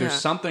Pacino, like there's Yeah.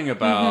 something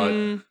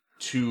about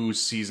two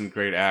seasoned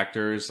great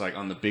actors like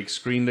on the big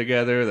screen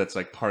together that's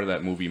like part of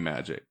that movie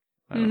magic.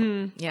 I don't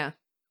know. Yeah.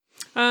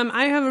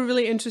 I have a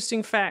really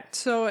interesting fact.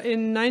 So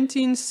in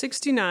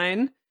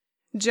 1969,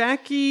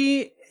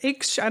 Jackie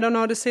Ickx, I don't know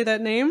how to say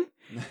that name,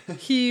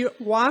 he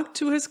walked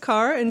to his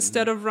car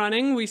instead of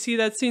running. We see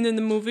that scene in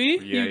the movie.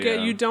 Yeah,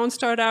 You don't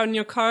start out in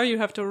your car, you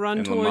have to run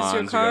In Le towards Mans,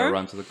 your you gotta car.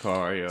 run to the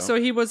car. Yeah. So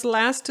he was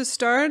last to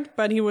start,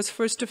 but he was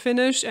first to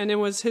finish, and it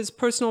was his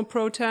personal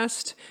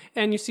protest.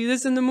 And you see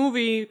this in the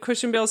movie.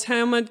 Christian Bale's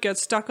helmet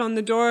gets stuck on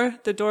the door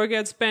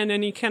gets bent,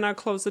 and he cannot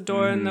close the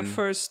door in the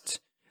first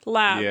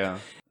lap. yeah.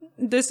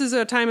 This is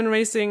a time in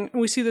racing.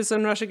 We see this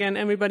in Rush again.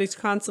 Everybody's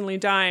constantly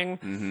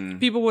dying.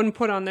 People wouldn't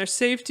put on their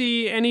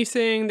safety,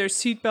 anything, their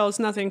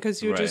seatbelts, nothing,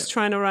 because you're just Right.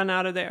 trying to run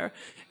out of there.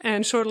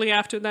 And shortly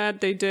after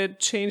that, they did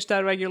change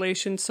that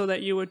regulation so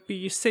that you would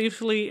be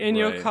safely in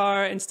your Right.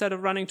 car instead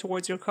of running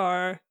towards your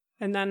car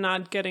and then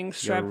not getting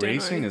strapped in. or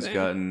Racing has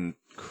anything. gotten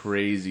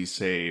crazy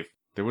safe.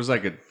 There was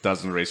like a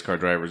dozen race car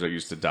drivers that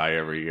used to die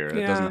every year. That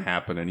Yeah. doesn't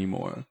happen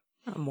anymore.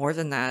 More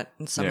than that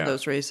in some Yeah. of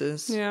those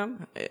races. Yeah.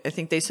 I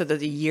think they said that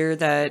the year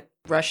that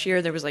Rush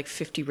year, there was like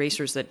 50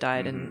 racers that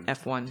died in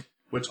F1.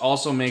 Which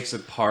also makes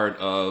it part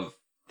of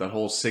the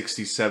whole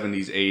 60s,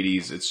 70s,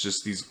 80s. It's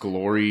just these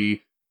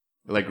glory,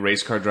 like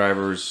race car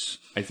drivers,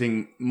 I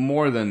think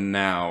more than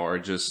now, are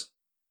just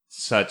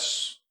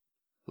such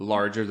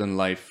larger than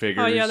life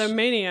figures. Oh, yeah, they're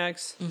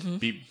maniacs.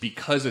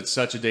 Because it's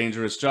such a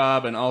dangerous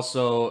job. And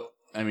also,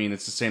 I mean,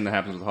 it's the same that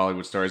happens with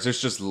Hollywood stars.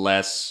 There's just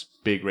less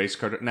big race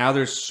car. Now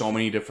there's so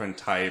many different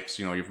types.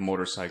 You have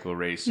motorcycle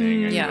racing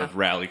and you Yeah. have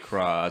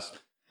rallycross.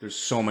 There's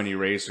so many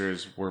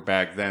racers, where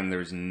back then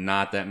there's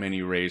not that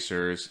many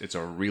racers. It's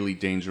a really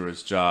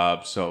dangerous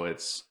job. So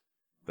it's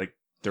like,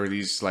 there are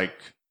these like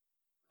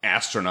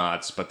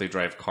astronauts, but they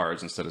drive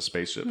cars instead of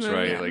spaceships, Right,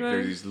 right? yeah, Like right.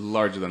 they're these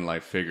larger than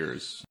life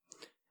figures.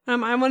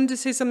 I wanted to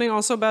say something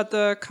also about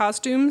the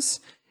costumes.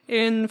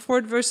 In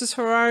Ford versus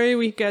Ferrari,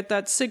 we get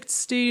that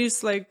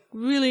 60s, like,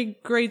 really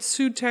great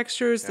suit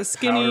textures, the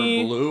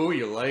skinny... Powder blue,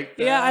 you like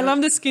that? Yeah, I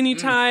love the skinny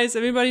ties.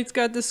 Everybody's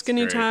got the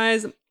skinny great.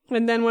 ties.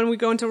 And then when we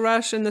go into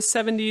Rush in the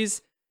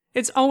 70s,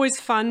 it's always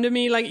fun to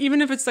me. Like,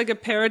 even if it's like a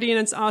parody and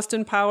it's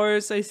Austin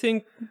Powers, I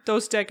think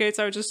those decades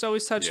are just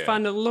always such Yeah.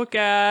 fun to look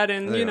at.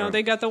 And, They are.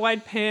 they got the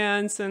white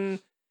pants. And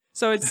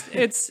so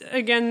it's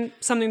again,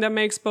 something that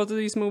makes both of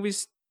these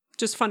movies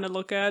just fun to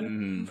look at.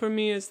 For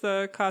me, is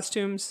the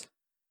costumes.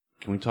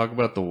 Can we talk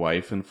about the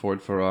wife in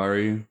Ford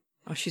Ferrari?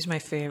 Oh, she's my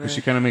favorite. Because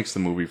she kind of makes the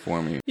movie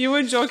for me. You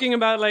were joking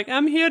about, like,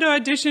 I'm here to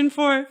audition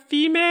for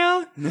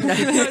female.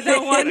 the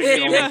one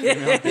female.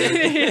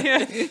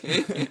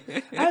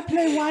 I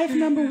play wife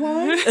number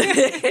one.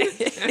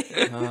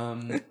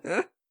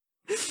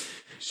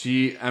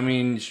 She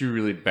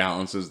really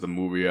balances the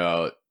movie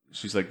out.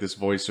 She's like this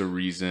voice of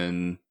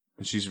reason,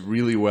 and she's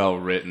really well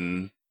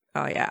written.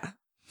 Oh, yeah.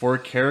 For a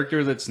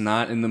character that's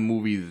not in the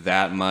movie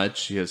that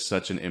much, she has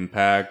such an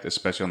impact,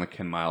 especially on the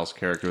Ken Miles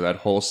character. That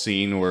whole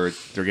scene where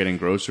they're getting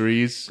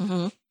groceries,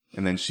 and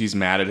then she's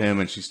mad at him,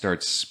 and she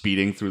starts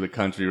speeding through the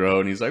country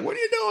road, and he's like, "What are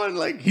you doing?"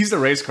 Like, he's the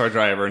race car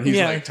driver, and he's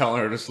like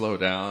telling her to slow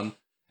down,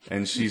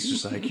 and she's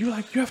just like, "You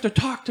have to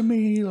talk to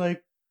me,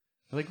 like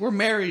we're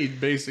married,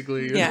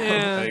 basically." you Yeah. know?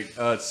 Yeah. Like,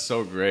 oh, it's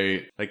so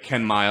great. Like,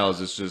 Ken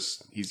Miles is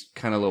just, he's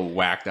kind of a little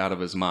whacked out of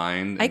his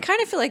mind. I kind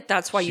of feel like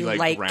that's why She, you like,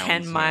 like grounds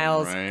Ken him,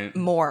 Miles right?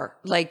 more.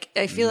 Like,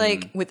 I feel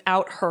like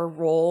without her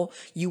role,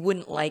 you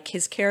wouldn't like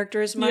his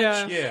character as much.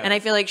 Yeah. Yeah. And I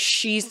feel like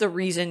she's the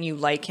reason you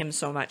like him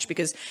so much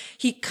because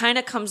he kind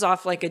of comes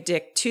off like a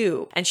dick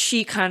too. And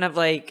she kind of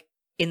like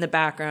in the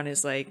background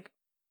is like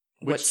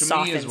what Which to me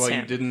softens is why him.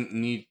 you didn't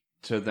need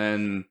to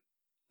then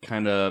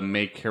kind of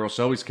make Carol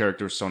Shelby's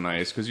character so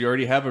nice, because you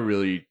already have a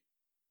really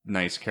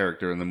nice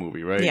character in the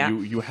movie, right? Yeah.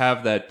 You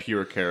have that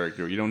pure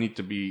character. You don't need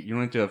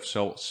to have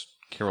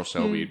Carol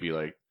Shelby be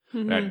like,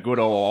 That good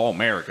old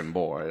all-American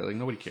boy. Like,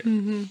 nobody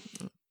cares.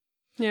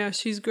 Yeah,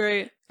 she's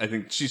great. I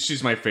think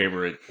she's my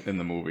favorite in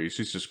the movie.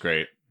 She's just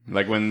great.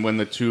 Like, when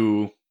the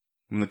two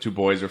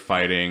boys are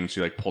fighting,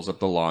 she, like, pulls up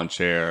the lawn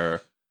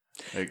chair.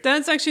 Like,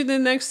 that's actually the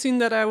next scene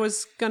that I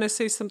was gonna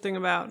say something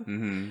about.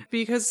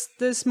 Because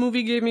this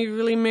movie gave me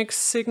really mixed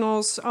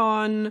signals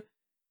on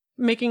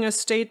making a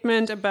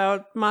statement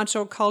about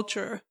macho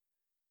culture.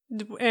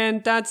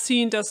 And that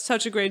scene does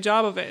such a great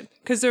job of it.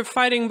 Because they're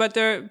fighting, but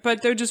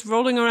they're just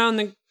rolling around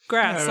the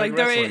grass. yeah, like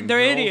wrestling. they're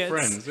all idiots.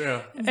 friends,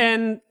 yeah.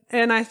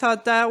 And I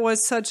thought that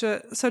was such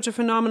a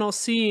phenomenal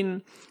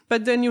scene.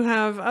 But then you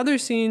have other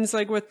scenes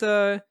like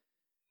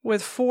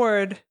with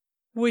Ford,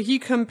 where he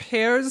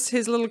compares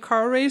his little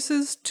car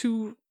races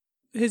to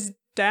his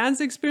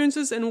dad's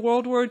experiences in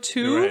World War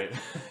II. Right.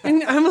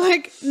 And I'm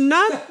like,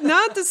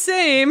 not the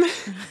same.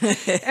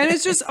 And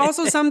it's just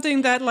also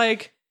something that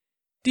like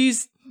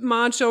these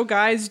macho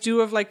guys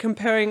do of like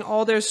comparing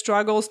all their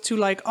struggles to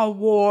like a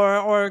war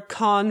or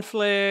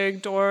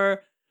conflict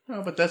or...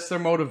 No, but that's their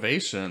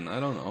motivation. I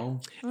don't know.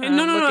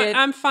 No.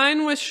 I'm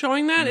fine with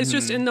showing that. It's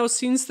just in those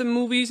scenes, the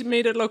movies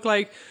made it look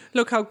like,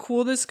 look how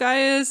cool this guy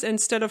is,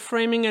 instead of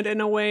framing it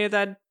in a way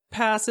that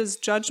passes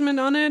judgment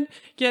on it.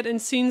 Yet in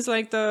scenes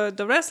like the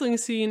wrestling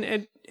scene,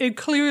 it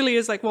clearly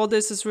is like, well,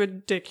 this is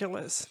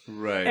ridiculous.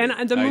 Right. And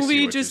the I see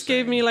movie what just you're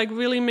gave me saying. like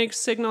really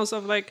mixed signals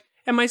of like,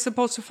 am I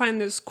supposed to find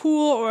this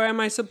cool or am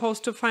I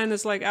supposed to find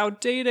this like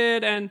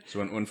outdated? And So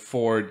when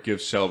Ford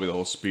gives Shelby the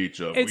whole speech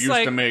of, It's we used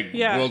like- to make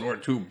yeah. World War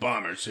II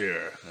bombers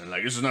here, and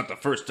like this is not the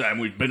first time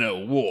we've been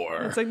at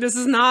war. it's like, this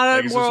is not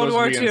Like, a is World it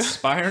War supposed to be II.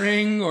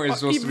 inspiring, or is it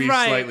supposed to be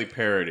Right. slightly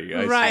parody?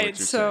 I see what Right. you're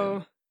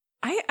So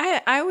saying.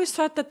 I always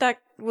thought that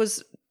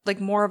was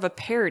like more of a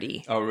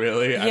parody. Oh,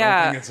 really? I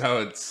Yeah. don't think it's how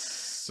it's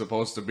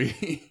supposed to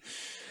be.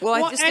 Well,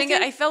 Well, I just I think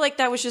think- I felt like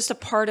that was just a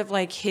part of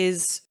like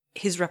his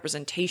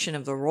representation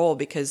of the role,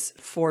 because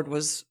Ford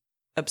was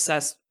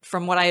obsessed.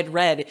 From what I had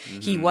read,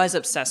 he was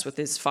obsessed with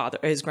his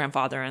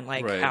grandfather, and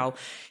like Right. how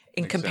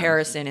in Makes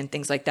comparison and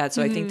things like that.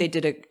 So I think they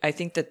did I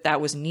think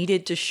that was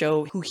needed to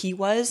show who he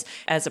was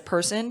as a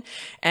person,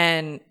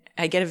 and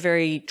I get a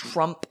very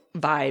Trump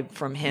vibe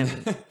from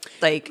him.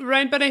 Like,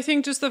 Right, but I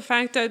think just the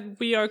fact that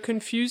we are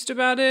confused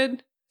about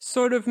it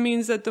sort of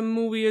means that the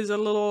movie is a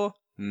little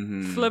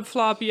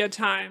flip-floppy at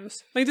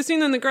times. Like the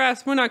scene in the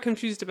grass, we're not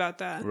confused about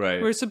that.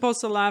 Right. We're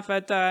supposed to laugh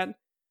at that.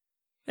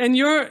 And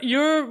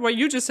your what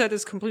you just said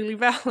is completely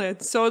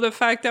valid. So the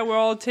fact that we're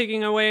all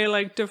taking away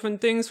like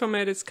different things from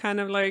it is kind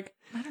of like,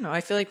 I don't know.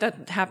 I feel like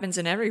that happens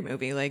in every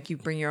movie. Like you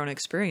bring your own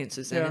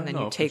experiences in, Yeah, and then no,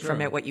 you for take from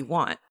sure. it what you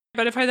want.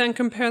 but if I then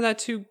compare that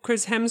to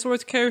Chris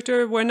Hemsworth's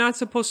character, we're not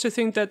supposed to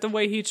think that the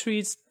way he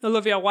treats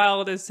Olivia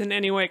Wilde is in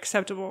any way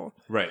acceptable.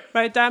 Right.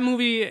 Right? That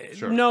movie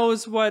Sure.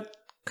 knows what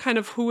kind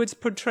of who it's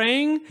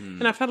portraying.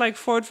 And I felt like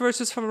Ford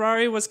versus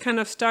Ferrari was kind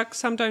of stuck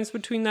sometimes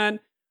between that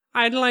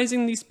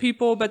idolizing these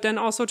people, but then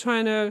also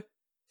trying to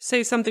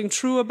say something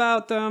true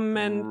about them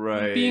and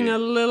Right. being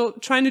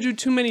trying to do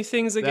too many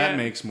things again. That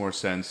makes more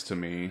sense to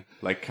me.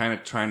 Like, kind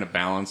of trying to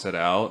balance it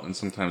out, and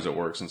sometimes it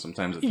works and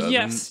sometimes it doesn't.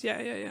 Yes,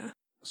 yeah.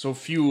 So a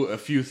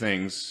few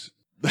things.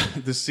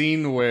 The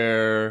scene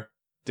where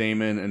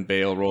Damon and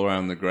Bale roll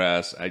around in the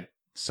grass, I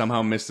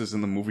somehow missed this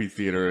in the movie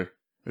theater.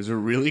 There's a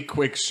really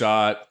quick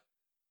shot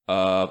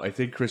of, I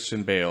think,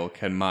 Christian Bale,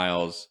 Ken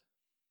Miles.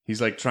 He's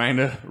like trying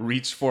to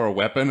reach for a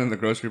weapon in the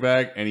grocery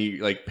bag, and he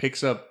like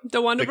picks up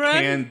The Wonder the Bread?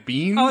 canned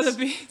beans. Oh, the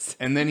beans.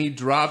 And then he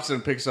drops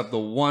and picks up the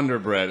Wonder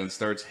Bread and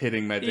starts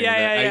hitting Matt Damon.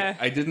 Yeah.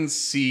 I didn't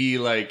see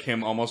like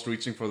him almost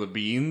reaching for the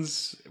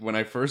beans when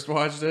I first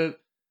watched it,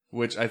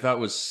 which I thought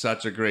was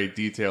such a great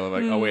detail of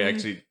like, oh wait,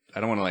 actually, I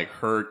don't want to like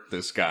hurt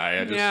this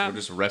guy. We're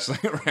just wrestling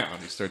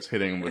around. He starts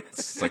hitting him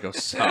with like a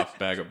soft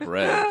bag of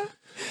bread.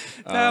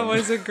 That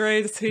was a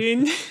great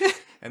scene.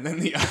 And then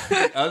the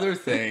other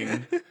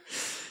thing,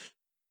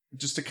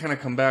 just to kind of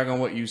come back on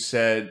what you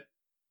said,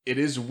 it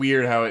is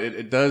weird how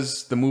it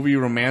does, the movie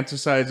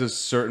romanticizes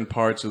certain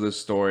parts of the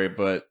story,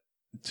 but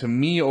to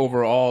me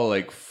overall,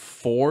 like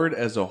Ford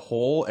as a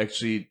whole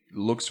actually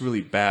looks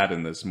really bad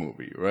in this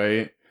movie,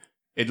 right?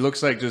 It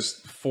looks like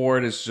just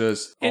Ford is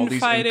just all these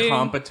Infighting.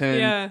 incompetent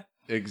Yeah.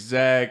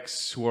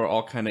 execs who are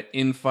all kind of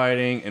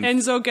infighting, and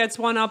Enzo gets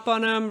one up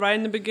on him right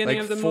in the beginning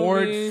like of the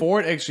Ford, movie.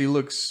 Ford actually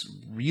looks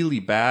really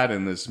bad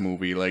in this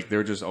movie. Like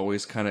they're just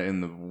always kind of in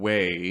the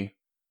way.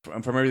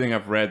 From everything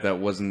I've read, that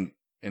wasn't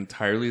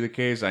entirely the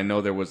case. I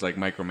know there was like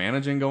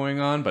micromanaging going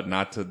on, but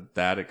not to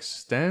that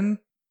extent.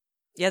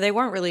 Yeah, they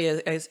weren't really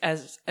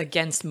as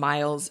against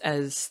Miles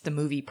as the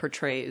movie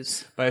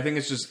portrays. But I think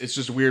it's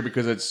just weird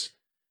because it's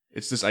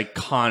this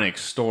iconic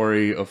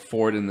story of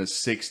Ford in the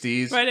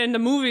 60s. Right, and the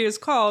movie is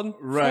called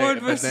Right, Ford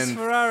but versus then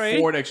Ferrari.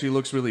 Ford actually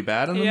looks really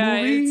bad in the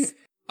Yeah, movie. it's-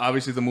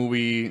 Obviously, the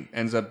movie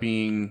ends up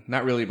being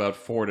not really about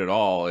Ford at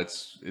all.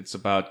 It's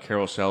about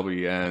Carroll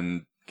Shelby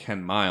and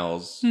Ken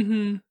Miles.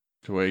 Mm-hmm.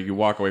 To where you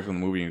walk away from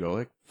the movie and go,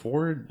 like,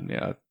 Ford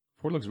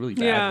looks really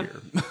bad Yeah.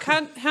 here.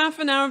 Cut half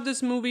an hour of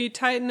this movie,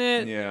 tighten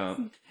it. Yeah.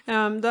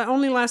 The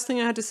only last thing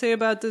I had to say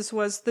about this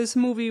was this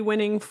movie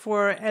winning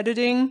for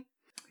editing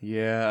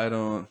Yeah,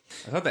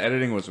 I thought the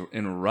editing was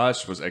in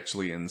Rush was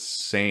actually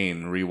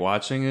insane.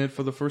 Rewatching it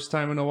for the first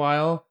time in a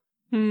while,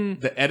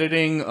 the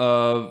editing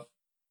of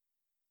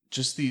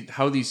just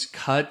how these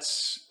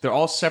cuts, they're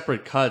all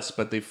separate cuts,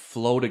 but they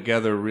flow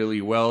together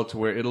really well to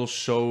where it'll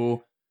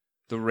show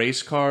the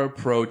race car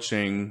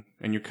approaching,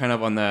 and you're kind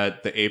of on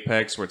the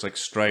apex where it's like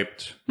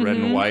striped red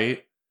and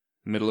white,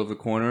 middle of the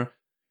corner.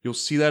 You'll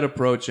see that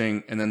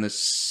approaching, and then the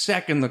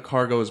second the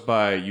car goes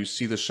by, you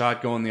see the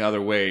shot going the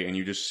other way, and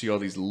you just see all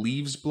these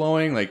leaves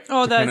blowing, like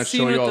to kind of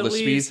show you all the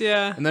leaves, speed.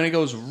 Yeah. And then it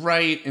goes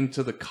right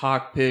into the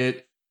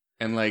cockpit,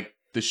 and like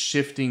the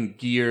shifting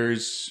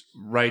gears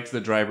right to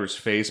the driver's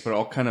face, but it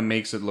all kind of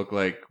makes it look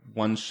like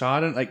one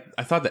shot. And like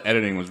I thought the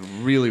editing was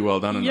really well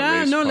done in the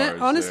race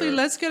cars. Honestly,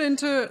 let's get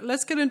into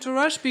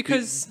Rush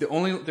because the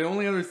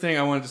only other thing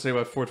I wanted to say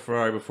about Ford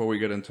Ferrari before we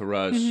get into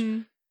Rush.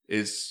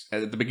 Is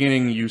at the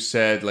beginning you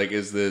said like,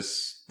 is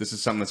this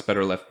is something that's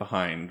better left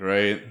behind,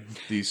 right?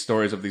 These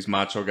stories of these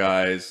macho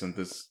guys and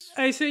this.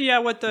 I see, yeah.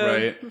 What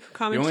the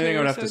the only thing I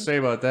would have to say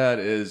about that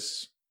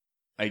is,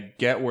 I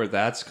get where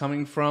that's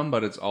coming from,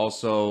 but it's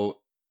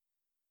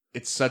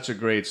such a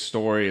great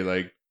story.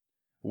 Like,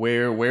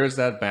 where's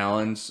that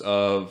balance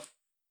of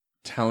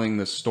telling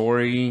the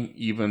story,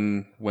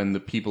 even when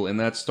the people in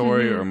that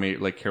story, or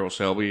like Carroll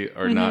Shelby,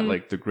 are not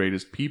like the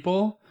greatest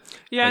people.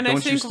 Yeah, like, and don't I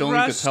think you still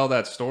need to tell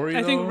that story?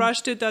 I think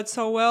Rush did that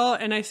so well,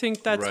 and I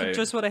think that's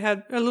just what I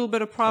had a little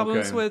bit of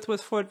problems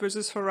with Ford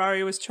versus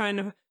Ferrari, was trying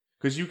to.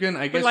 Because you can,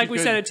 I guess, like we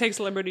said, it takes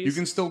liberties. You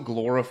can still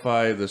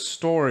glorify the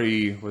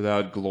story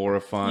without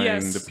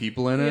glorifying the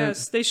people in it.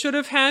 Yes, they should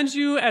have had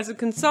you as a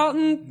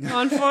consultant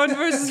on Ford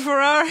versus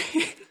Ferrari.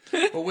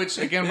 Well, which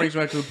again brings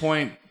me back to the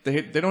point: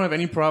 they don't have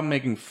any problem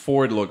making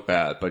Ford look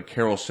bad, but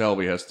Carroll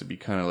Shelby has to be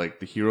kind of like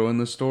the hero in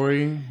the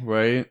story,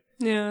 right?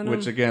 Yeah,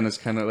 which again is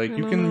kind of like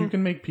you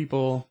can make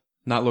people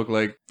not look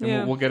like.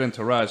 And we'll get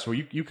into Rush. Well,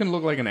 you can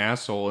look like an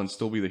asshole and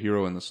still be the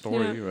hero in the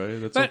story,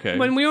 right? That's okay.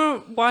 When we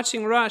were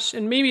watching Rush,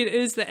 and maybe it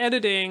is the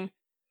editing,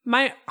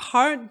 my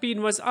heartbeat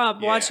was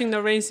up watching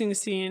the racing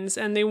scenes,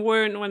 and they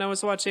weren't when I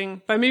was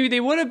watching. But maybe they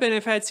would have been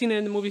if I had seen it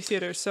in the movie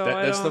theater. So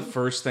that's the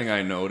first thing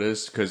I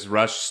noticed, because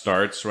Rush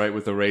starts right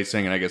with the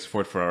racing, and I guess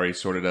Ford Ferrari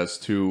sort of does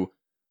too.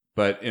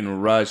 But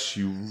in Rush,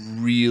 you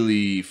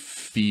really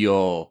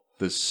feel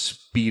the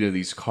speed of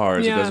these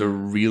cars. It does a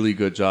really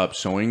good job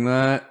showing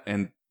that,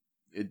 and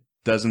it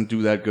doesn't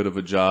do that good of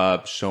a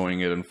job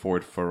showing it in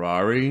Ford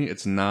Ferrari.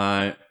 It's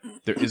not,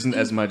 there isn't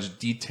as much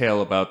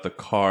detail about the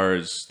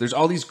cars. There's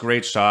all these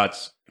great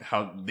shots,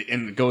 how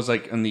it goes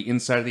like on the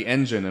inside of the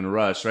engine in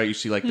Rush, right? You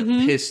see like the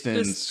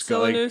pistons,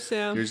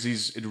 there's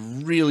these, it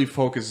really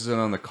focuses in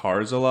on the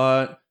cars a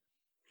lot.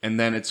 And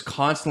then it's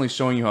constantly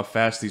showing you how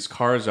fast these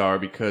cars are,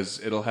 because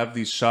it'll have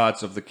these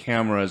shots of the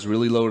cameras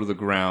really low to the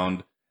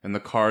ground, and the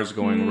cars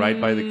going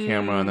right by the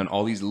camera, and then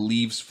all these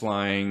leaves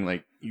flying.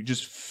 Like, you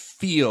just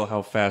feel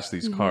how fast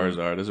these cars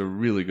are. It does a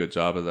really good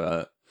job of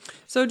that.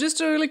 So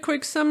just a really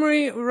quick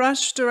summary.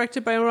 Rush,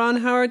 directed by Ron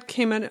Howard,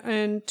 came out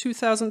in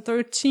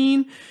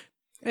 2013,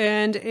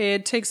 and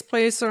it takes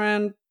place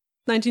around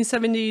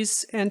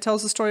 1970s and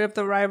tells the story of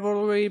the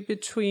rivalry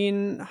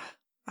between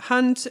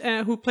Hunt,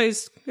 who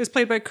is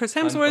played by Chris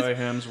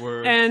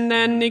Hemsworth, and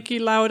then Niki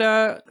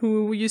Lauda,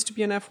 who used to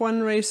be an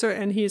F1 racer,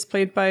 and he is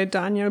played by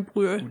Daniel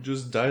Brühl, who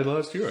just died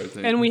last year, I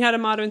think. And we had a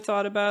modern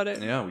thought about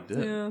it. Yeah, we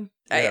did. Yeah.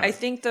 I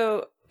think,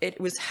 though, it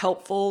was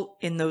helpful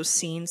in those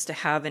scenes to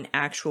have an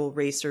actual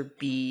racer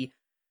be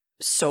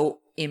so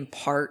in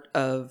part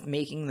of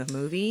making the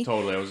movie.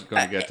 Totally, I was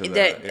going to get to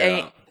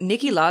that.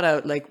 Niki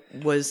Lauda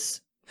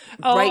was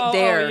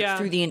there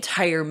through the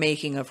entire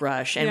making of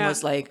Rush, and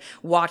was like,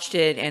 watched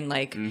it and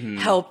like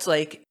helped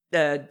like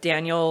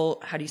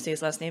Daniel, how do you say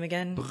his last name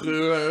again?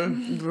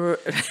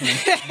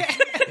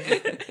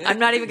 I'm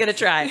not even gonna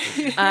try.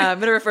 I'm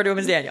gonna refer to him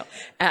as Daniel.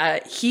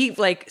 He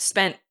like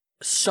spent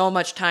so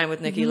much time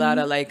with Niki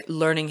Lauda, like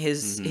learning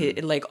his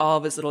like all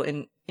of his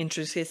little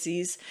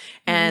intricacies,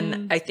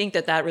 and I think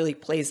that really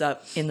plays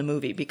up in the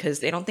movie, because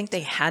they don't think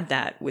they had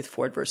that with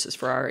Ford versus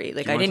Ferrari.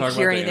 Like, I didn't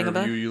hear anything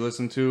about the interview you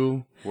listened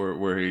to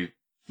where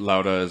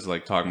Lauda is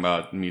like talking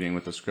about meeting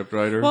with the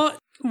scriptwriter. Well,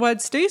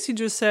 what Stacey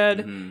just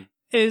said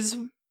is,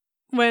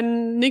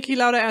 when Niki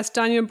Lauda asked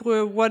Daniel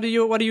Brühl, what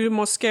are you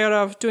most scared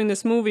of doing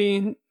this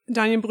movie?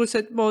 Daniel Brühl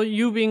said, well,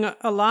 you being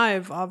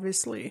alive,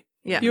 obviously.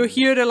 Yeah. You're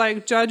here to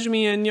like judge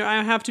me, and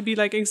I have to be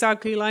like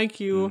exactly like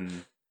you.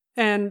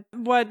 And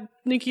what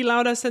Niki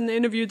Lauda said in the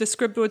interview, the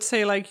script would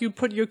say like, you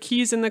put your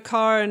keys in the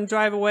car and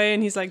drive away,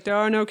 and he's like, there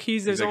are no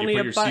keys, there's only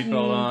a button. You put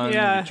your seatbelt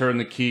on, you turn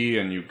the key,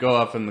 and you go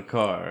off in the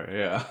car.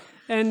 Yeah.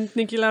 And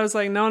Niki Lauda's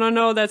like,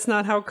 no, that's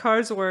not how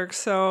cars work.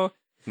 So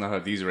it's not how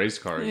these race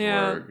cars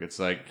work. It's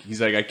like,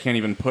 he's like, I can't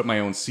even put my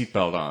own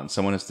seatbelt on.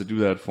 Someone has to do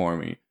that for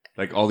me.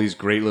 Like, all these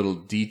great little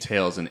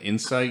details and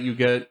insight you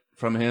get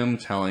from him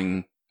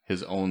telling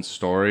his own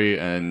story.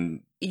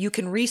 And you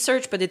can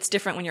research, but it's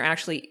different when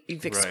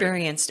you've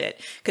experienced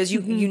it, because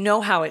you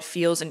know how it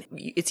feels, and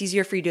it's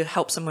easier for you to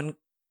help someone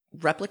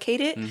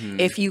replicate it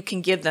if you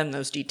can give them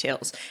those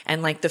details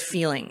and like the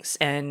feelings.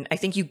 And I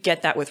think you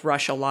get that with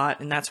Rush a lot,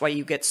 and that's why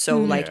you get so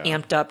like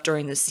amped up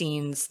during the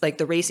scenes, like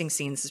the racing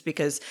scenes, is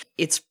because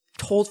it's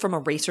told from a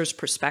racer's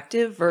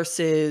perspective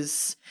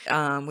versus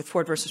with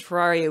Ford versus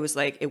Ferrari, it was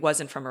like it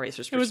wasn't from a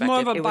racer's perspective. It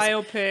was more of a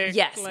biopic.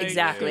 Yes, like,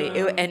 exactly.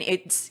 And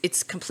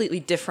it's completely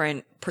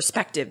different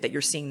perspective that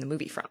you're seeing the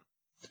movie from.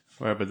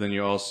 Right, but then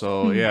you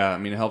also, I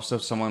mean, it helps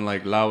if someone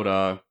like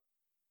Lauda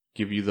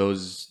give you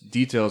those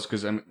details,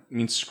 because I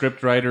mean,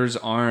 script writers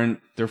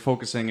they're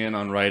focusing in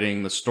on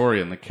writing the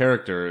story and the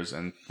characters,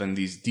 and then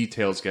these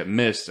details get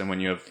missed. And when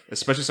you have,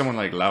 especially someone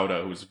like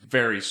Lauda, who's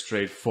very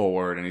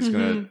straightforward and he's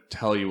going to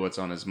tell you what's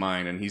on his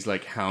mind, and he's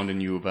like hounding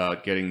you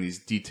about getting these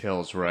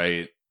details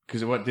right.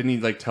 Because what didn't he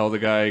like tell the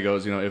guy? He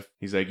goes, if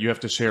he's like, you have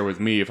to share with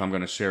me if I'm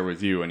going to share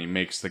with you, and he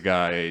makes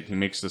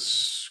the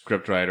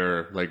script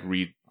writer like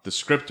read the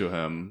script to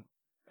him.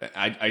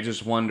 I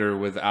just wonder,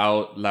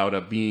 without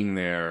Lauda being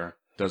there,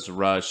 does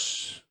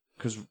Rush,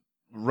 because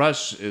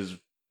Rush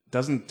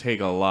doesn't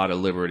take a lot of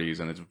liberties,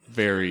 and it's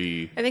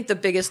very, I think the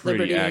biggest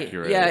liberty,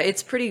 accurate. Yeah,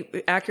 it's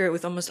pretty accurate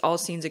with almost all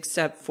scenes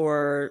except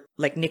for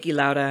like Niki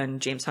Lauda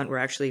and James Hunt were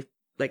actually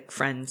like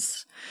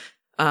friends,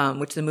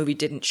 which the movie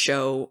didn't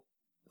show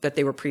that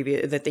they were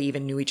that they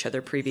even knew each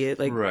other previous,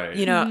 like, right.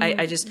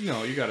 I just,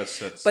 you gotta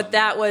set but something.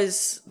 That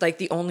was like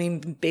the only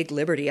big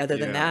liberty. Other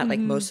than that, like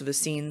most of the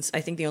scenes,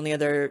 I think the only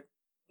other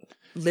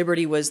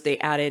liberty was they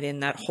added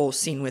in that whole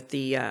scene with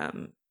the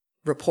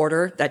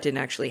reporter that didn't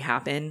actually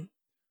happen.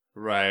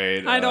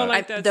 Right. I don't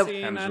like that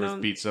scene.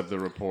 Hemsworth beats up the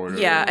reporter.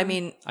 Yeah, I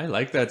mean, I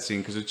like that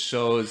scene because it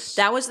shows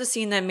that was the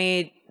scene that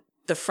made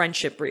the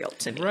friendship real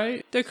to me.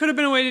 Right. There could have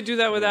been a way to do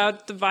that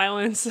without the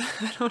violence.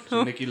 I don't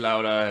know. So Niki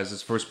Lauda has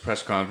his first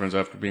press conference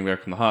after being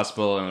back from the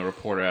hospital, and the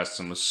reporter asks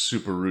him a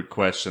super rude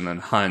question. Then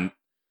Hunt,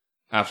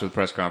 after the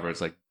press conference,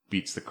 like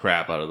beats the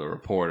crap out of the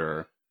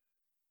reporter.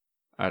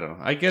 I don't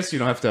know. I guess you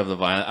don't have to have the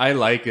violence. I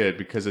like it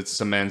because it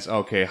cements,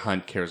 okay,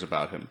 Hunt cares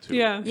about him too.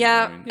 Yeah. You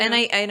know what I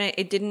mean? And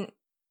it didn't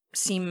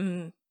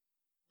seem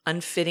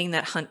unfitting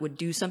that Hunt would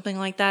do something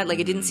like that. Like,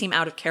 it didn't seem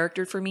out of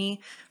character for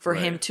me for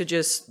him to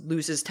just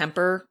lose his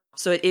temper.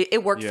 So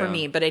it worked for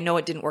me, but I know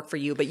it didn't work for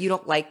you. But you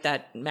don't like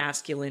that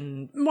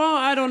masculine. Well,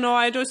 I don't know.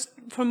 I just,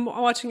 from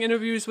watching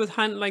interviews with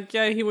Hunt, like,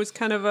 yeah, he was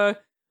kind of a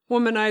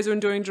womanizer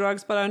and doing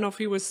drugs, but I don't know if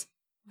he was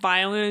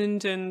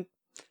violent, and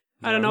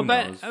I don't know.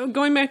 But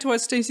going back to what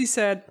Stacey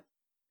said,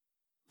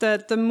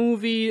 that the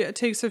movie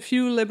takes a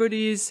few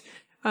liberties.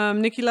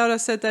 Niki Lauda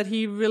said that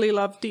he really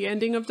loved the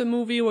ending of the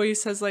movie, where he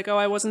says, like, oh,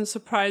 I wasn't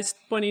surprised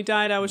when he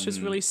died. I was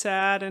just really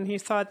sad. And he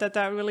thought that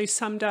really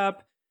summed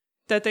up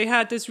that they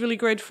had this really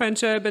great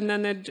friendship, and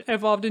then it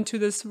evolved into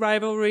this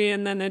rivalry,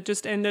 and then it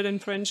just ended in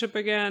friendship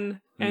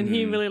again. And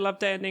he really loved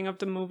the ending of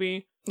the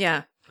movie.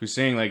 Yeah. He's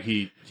saying, like,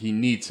 he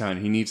needs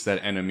Hunt. He needs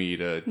that enemy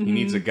he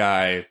needs a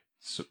guy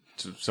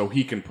so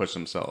he can push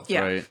himself,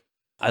 right?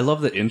 I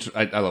love the intro.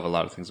 I love a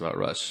lot of things about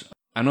Rush.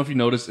 I don't know if you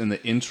noticed in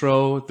the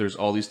intro, there's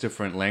all these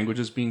different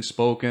languages being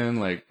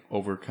spoken, like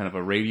over kind of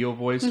a radio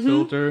voice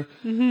filter.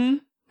 And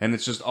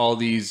it's just all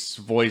these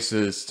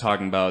voices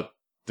talking about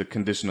the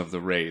condition of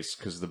the race,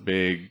 because the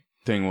big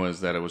thing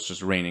was that it was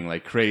just raining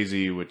like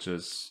crazy, which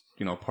is,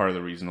 part of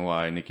the reason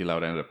why Niki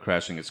Lauda ended up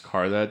crashing his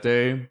car that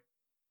day.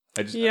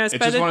 It's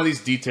just one of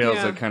these details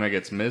that kind of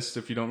gets missed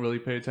if you don't really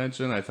pay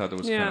attention. I thought it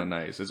was kind of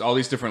nice. It's all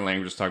these different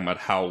languages talking about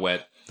how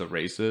wet the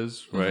race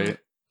is, right?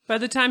 By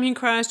the time he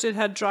crashed, it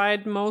had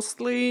dried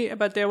mostly,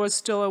 but there was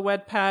still a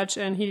wet patch,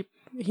 and he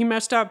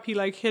messed up. He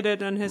hit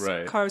it, and his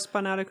car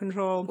spun out of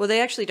control. Well, they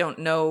actually don't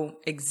know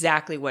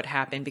exactly what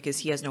happened because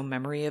he has no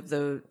memory of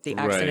the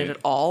accident at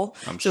all.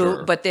 I'm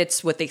sure. But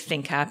that's what they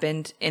think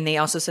happened. And they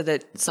also said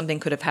that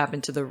something could have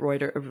happened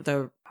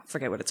to I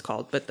forget what it's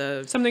called, but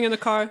something in the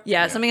car.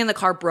 Yeah, something in the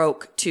car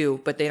broke too,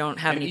 but they don't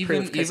have any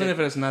proof. Even if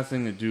it has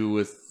nothing to do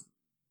with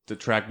the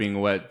track being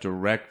wet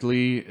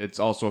directly, it's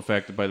also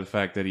affected by the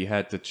fact that he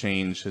had to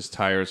change his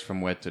tires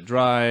from wet to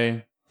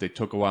dry. They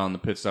took a while in the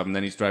pit stop, and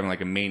then he's driving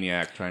like a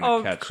maniac trying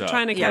to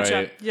catch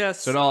up.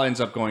 Yes. So it all ends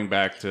up going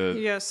back to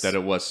that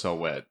it was so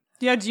wet.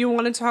 Yeah, do you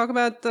want to talk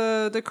about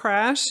the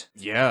crash?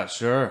 Yeah,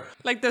 sure.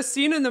 Like, the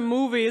scene in the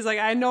movie is like,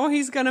 I know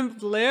he's gonna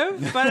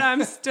live, but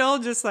I'm still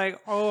just like,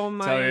 oh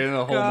my god. In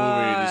the whole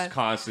movie, just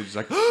constantly just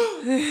like,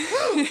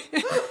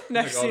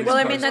 next scene. Well,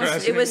 I mean,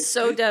 it was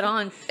so dead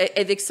on,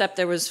 except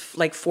there was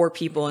like 4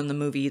 people in the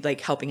movie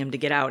like helping him to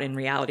get out. In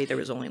reality, there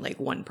was only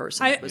like one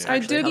person. I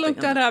did look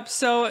that up.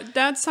 So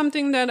that's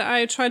something that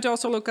I tried to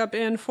also look up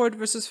in Ford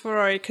versus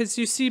Ferrari, because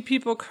you see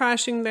people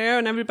crashing there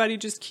and everybody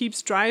just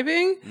keeps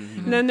driving.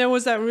 And then there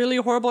was that really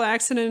horrible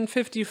accident in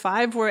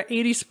 55 where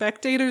 80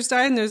 spectators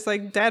died and there's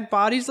like dead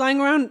bodies lying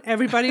around.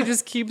 Everybody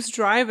just keeps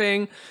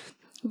driving.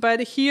 But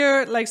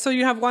here, so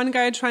you have one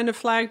guy trying to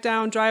flag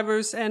down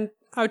drivers, and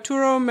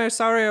Arturo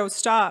Merzario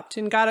stopped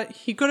and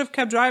he could have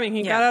kept driving.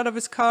 He got out of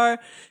his car.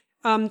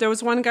 There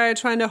was one guy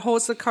trying to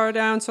hose the car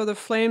down so the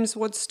flames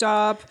would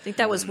stop. I think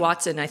that was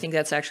Watson. I think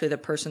that's actually the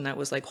person that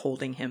was like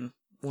holding him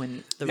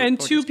when the and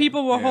 2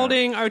 people were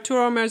holding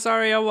Arturo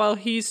Merzario while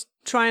he's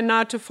trying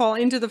not to fall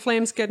into the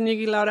flames, get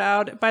Niki Lauda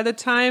out. By the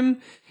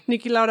time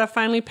Niki Lauda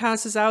finally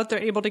passes out, they're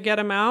able to get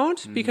him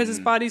out because his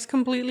body's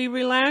completely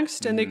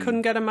relaxed and they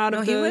couldn't get him out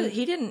of the...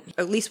 He didn't,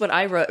 at least what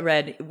I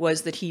read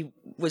was that he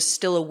was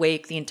still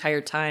awake the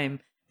entire time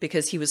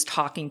because he was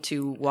talking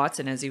to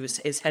Watson as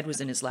his head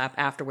was in his lap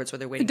afterwards, where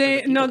they're waiting for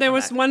the people to there come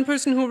was back. one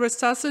person who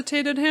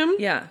resuscitated him.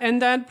 Yeah.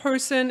 And that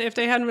person, if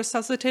they hadn't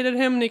resuscitated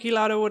him, Niki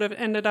Lauda would have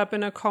ended up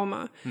in a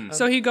coma.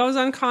 So he goes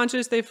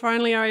unconscious. They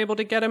finally are able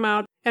to get him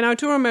out. And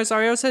Arturo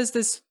Merzario says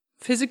this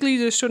physically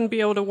just shouldn't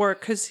be able to work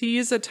because he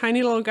is a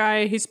tiny little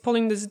guy. He's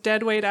pulling this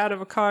dead weight out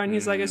of a car and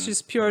he's like, it's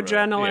just pure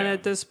adrenaline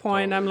at this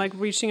point. Totally. I'm like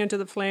reaching into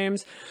the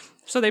flames.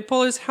 So they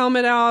pull his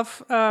helmet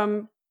off,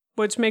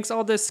 which makes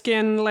all the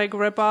skin like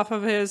rip off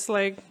of his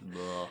like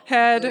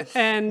head.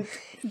 And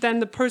then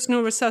the person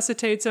who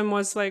resuscitates him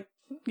was like,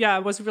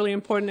 it was really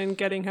important in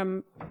getting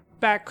him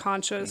back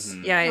conscious.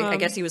 Yeah, I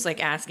guess he was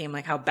like asking him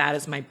like, how bad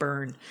is my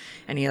burn?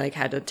 And he like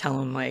had to tell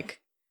him like,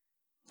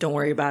 don't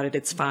worry about it,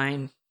 it's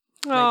fine.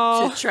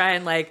 Like, to try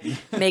and like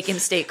make him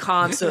stay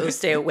calm so he'll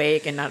stay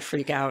awake and not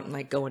freak out and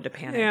like go into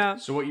panic. Yeah.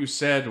 So what you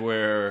said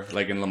where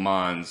like in Le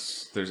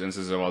Mans, there's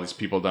instances of all these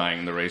people dying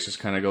and the race just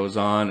kind of goes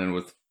on, and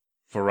with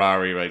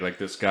Ferrari, right, like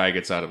this guy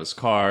gets out of his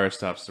car,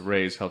 stops the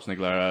race, helps Niki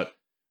Lauda out.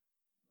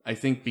 I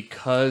think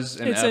because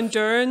it's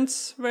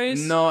endurance race?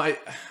 No, I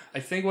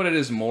think what it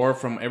is more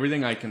from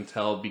everything I can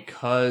tell,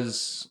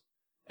 because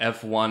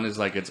F1 is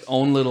like its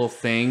own little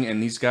thing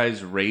and these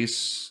guys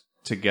race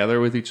together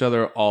with each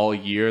other all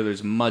year,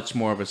 there's much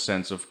more of a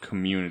sense of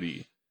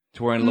community.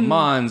 To where in Le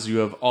Mans, you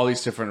have all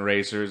these different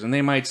racers, and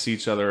they might see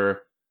each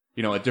other,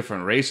 at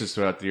different races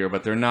throughout the year,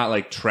 but they're not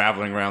like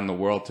traveling around the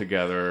world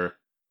together,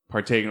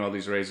 partaking in all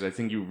these races. I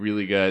think you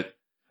really get,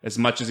 as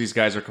much as these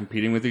guys are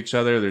competing with each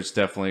other, there's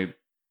definitely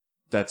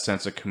that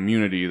sense of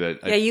community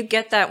that you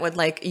get that with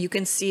like, you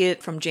can see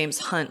it from James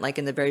Hunt, like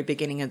in the very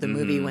beginning of the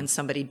movie when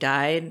somebody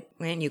died,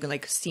 and you can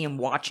like see him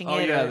watching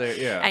it.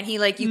 And he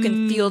like, you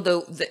can feel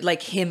the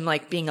like him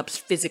like being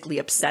physically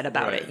upset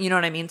about it. You know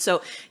what I mean?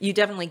 So you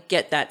definitely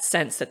get that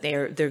sense that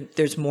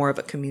there's more of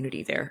a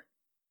community there.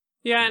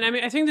 Yeah. And I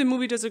mean, I think the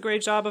movie does a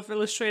great job of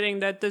illustrating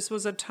that this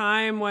was a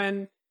time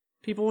when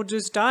people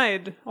just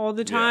died all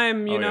the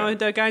time.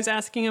 The guy's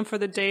asking him for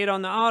the date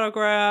on the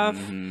autograph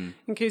in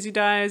case he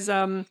dies.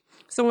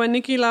 So when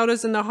Niki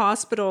Lauda's in the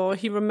hospital,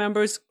 he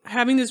remembers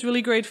having this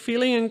really great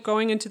feeling and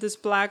going into this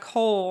black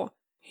hole.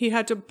 He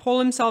had to pull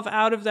himself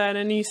out of that,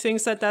 and he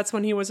thinks that that's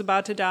when he was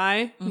about to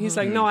die. And he's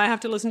like, no, I have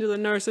to listen to the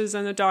nurses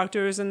and the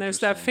doctors. And there's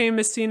that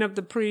famous scene of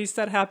the priest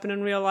that happened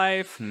in real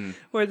life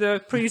where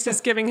the priest is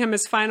giving him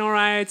his final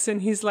rites,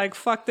 and he's like,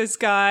 fuck this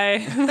guy.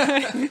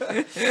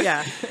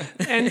 Yeah.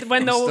 And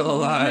when I'm still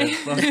alive,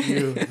 fuck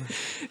you.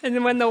 And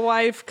then when the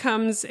wife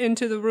comes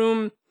into the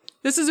room,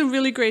 this is a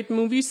really great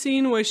movie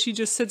scene where she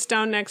just sits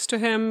down next to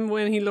him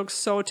when he looks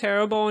so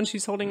terrible and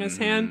she's holding his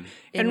hand.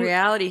 In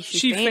reality,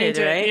 she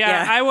fainted, right?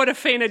 Yeah, I would have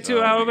fainted too.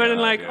 I would have been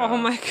like, oh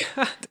my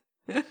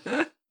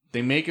God.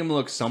 They make him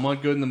look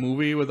somewhat good in the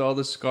movie with all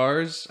the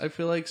scars, I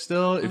feel like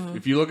still.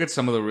 If you look at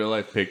some of the real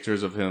life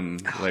pictures of him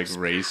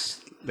race,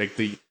 like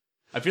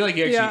I feel like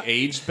he actually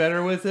aged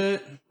better with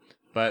it,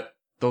 but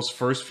those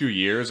first few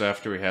years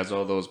after he has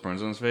all those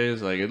burns on his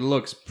face, like it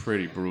looks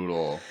pretty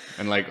brutal.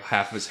 And like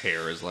half his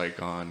hair is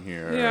like on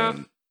here. Yeah.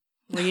 And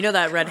Well,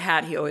 that red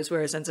hat he always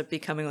wears ends up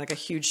becoming like a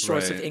huge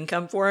source of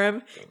income for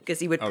him,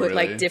 because he would put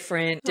like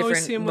different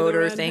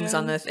motor things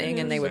on the thing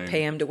and they would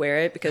pay him to wear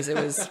it because it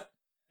was...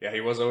 Yeah,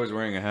 he was always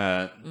wearing a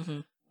hat.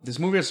 This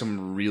movie has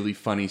some really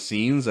funny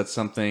scenes. That's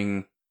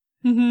something...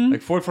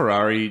 Like Ford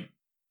Ferrari...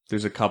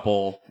 There's a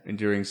couple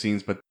endearing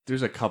scenes, but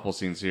there's a couple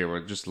scenes here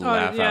where just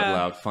laugh out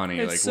loud funny.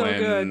 It's like so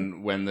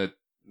good.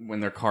 when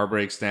their car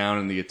breaks down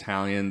and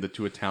the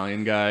two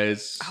Italian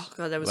guys, oh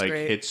god, that was like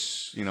great.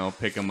 hitch,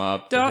 pick them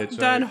up.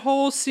 That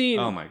whole scene.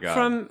 Oh my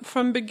god!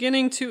 From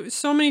beginning to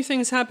so many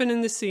things happen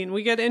in the scene.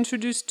 We get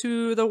introduced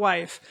to the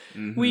wife.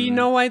 We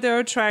know why they're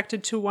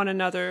attracted to one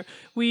another.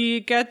 We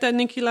get that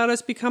Niki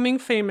Lauda's becoming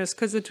famous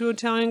because the two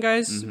Italian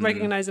guys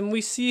recognize him.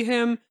 We see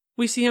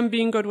him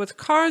being good with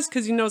cars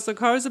because he knows the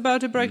car is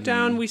about to break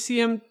down. We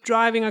see him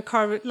driving a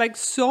car. Like,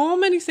 so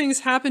many things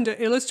happen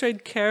to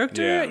illustrate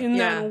character in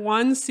that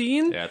one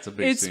scene. Yeah, it's a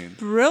big scene. It's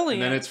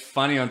brilliant. And then it's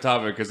funny on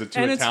top of it because the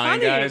two Italian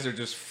guys are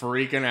just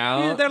freaking out.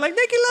 Yeah, they're like,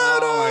 Niki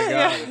Lauda! Oh my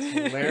god,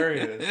 it's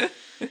hilarious.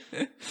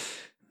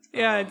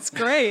 Yeah, it's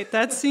great.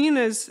 That scene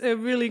is a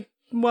really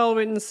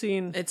well-written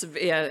scene.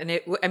 And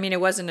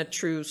it wasn't a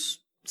true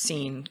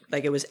scene.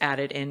 Like, it was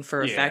added in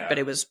for effect, but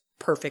it was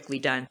perfectly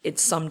done. It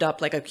summed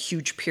up like a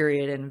huge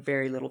period in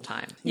very little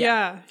time.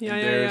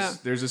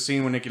 There's a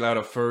scene when Niki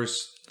Lauda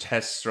first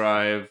test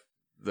drive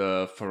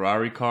the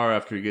Ferrari car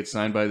after he gets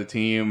signed by the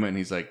team, and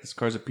he's like, "This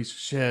car's a piece of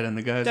shit," and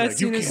the guy's like,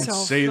 "You can't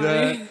say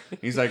that."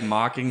 He's like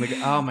mocking the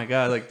guy. Oh my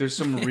god! Like, there's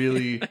some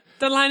really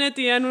the line at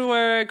the end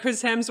where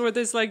Chris Hemsworth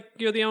is like,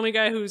 "You're the only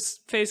guy whose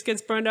face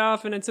gets burned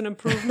off, and it's an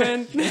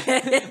improvement."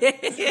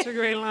 Such a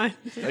great line.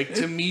 Like,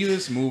 to me,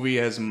 this movie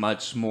has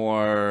much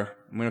more,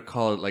 I'm going to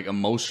call it like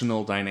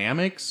emotional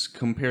dynamics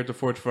compared to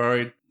Ford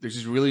Ferrari. there's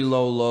these really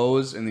low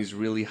lows and these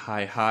really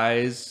high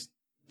highs,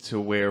 to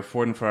where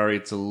Ford and Ferrari,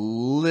 it's a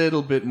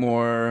little bit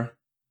more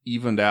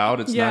evened out.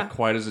 It's not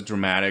quite as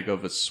dramatic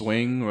of a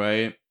swing,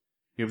 right?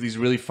 You have these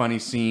really funny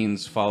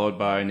scenes followed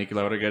by Niki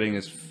Lauda getting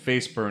his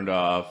face burned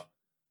off,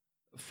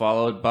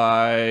 followed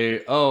by,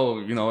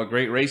 a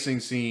great racing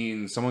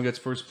scene. Someone gets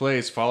first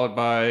place, followed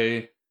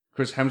by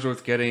Chris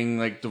Hemsworth getting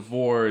like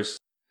divorced.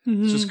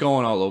 Mm-hmm. It's just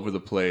going all over the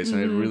place.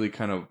 And it really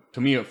kind of,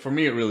 for me,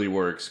 it really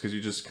works because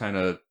you just kind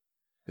of,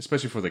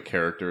 especially for the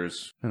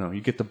characters, you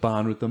get the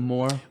bond with them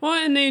more. Well,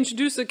 and they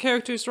introduce the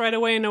characters right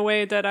away in a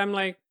way that I'm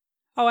like,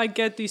 oh, I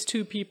get these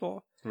two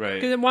people. Right.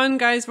 Because one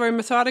guy's very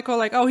methodical,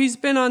 like, oh, he's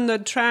been on the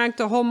track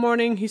the whole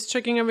morning, he's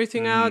checking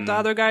everything out. The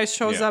other guy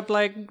shows up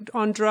like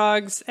on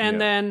drugs, and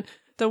then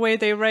the way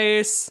they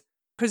race,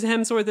 Chris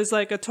Hemsworth is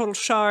like a total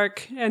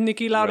shark, and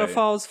Niki Lauda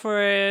falls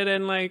for it,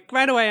 and like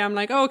right away I'm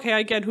like, oh, okay,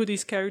 I get who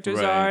these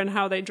characters are and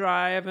how they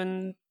drive.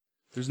 And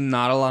there's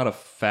not a lot of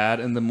fat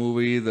in the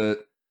movie.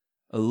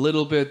 A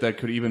little bit that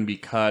could even be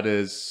cut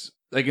is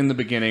like in the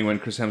beginning when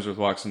Chris Hemsworth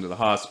walks into the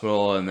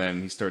hospital and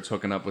then he starts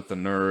hooking up with the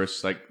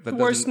nurse. Like that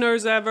worst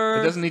nurse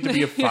ever. It doesn't need to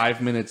be a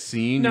 5-minute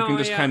scene. You can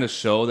just kind of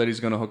show that he's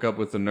going to hook up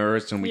with the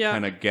nurse, and we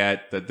kind of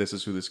get that this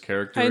is who this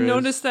character is. I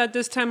noticed that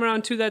this time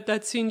around too,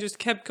 that scene just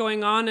kept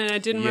going on, and I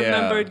didn't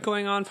remember it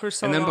going on for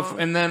so long.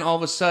 And then all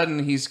of a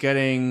sudden he's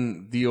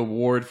getting the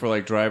award for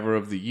like driver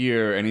of the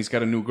year, and he's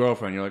got a new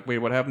girlfriend. You're like, wait,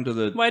 what happened to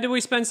the? Why did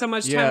we spend so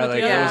much time with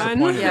the other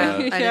one?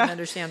 I didn't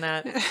understand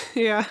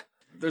that.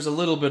 There's a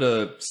little bit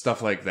of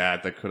stuff like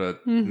that could have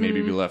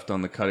maybe be left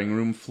on the cutting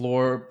room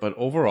floor, but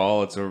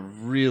overall it's a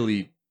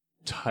really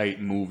tight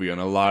movie, and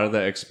a lot of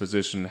the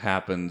exposition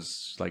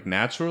happens like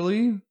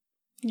naturally.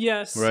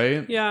 Yes.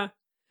 Right? Yeah.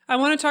 I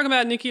want to talk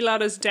about Niki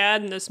Lauda's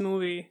dad in this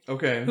movie.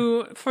 Okay.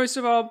 Who, first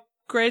of all,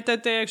 great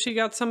that they actually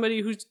got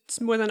somebody who's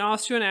with an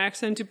Austrian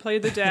accent to play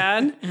the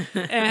dad.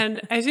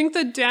 And I think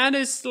the dad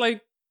is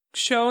like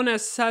shown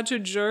as such a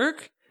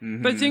jerk.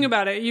 But think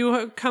about it.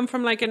 You come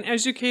from like an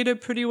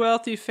educated, pretty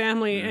wealthy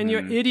family, and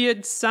your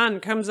idiot son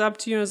comes up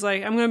to you and is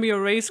like, I'm going to be a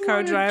race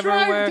car driver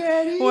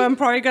where I'm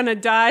probably going to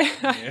die.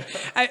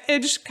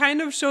 It just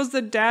kind of shows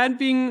the dad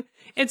being...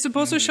 It's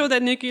supposed to show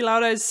that Niki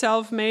Lauda is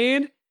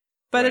self-made,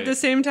 but at the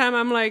same time,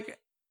 I'm like,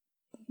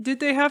 did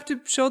they have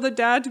to show the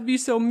dad to be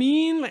so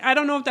mean? Like, I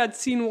don't know if that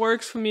scene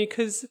works for me,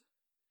 because...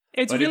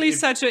 It's really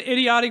such an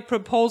idiotic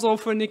proposal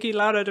for Niki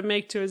Lauda to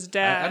make to his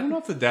dad. I don't know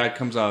if the dad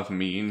comes off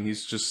mean.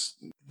 Dad's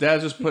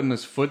just putting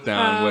his foot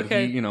down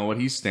what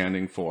he's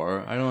standing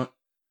for. I don't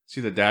see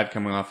the dad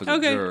coming off as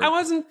a jerk. I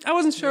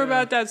wasn't sure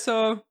about that,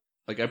 so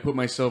like I put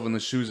myself in the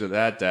shoes of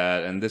that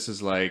dad, and this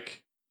is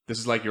like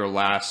your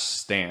last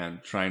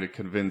stand trying to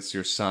convince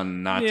your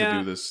son not to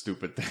do this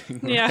stupid thing.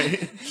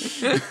 Right?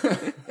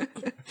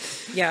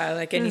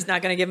 And he's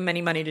not going to give him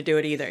any money to do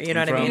it either. You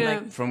know what I mean?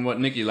 Like, from what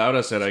Niki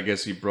Lauda said, I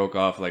guess he broke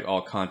off like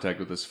all contact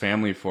with his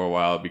family for a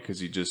while because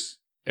he just,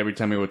 every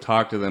time he would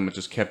talk to them, it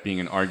just kept being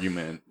an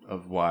argument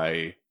of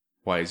why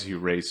is he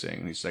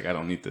racing? He's like, I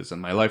don't need this in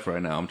my life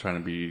right now. I'm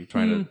trying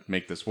to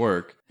make this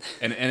work.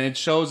 And it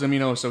shows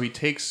him, so he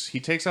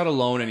takes out a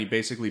loan and he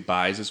basically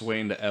buys his way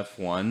into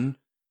F1.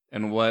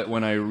 And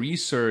when I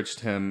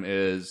researched him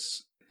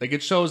is, like,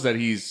 it shows that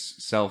he's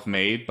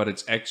self-made, but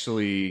it's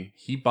actually,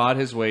 he bought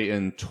his way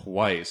in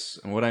twice.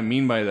 And what I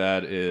mean by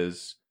that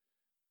is,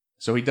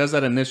 so he does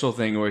that initial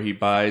thing where he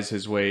buys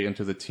his way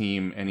into the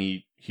team, and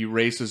he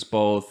races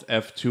both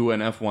F2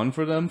 and F1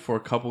 for them for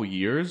a couple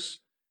years.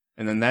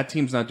 And then that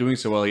team's not doing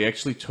so well. He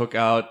actually took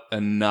out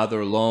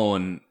another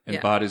loan and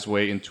bought his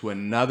way into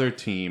another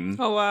team.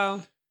 Oh,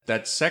 wow.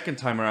 That second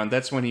time around,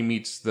 that's when he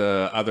meets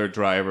the other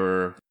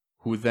driver,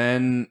 who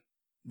then...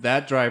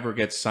 That driver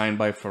gets signed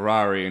by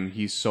Ferrari, and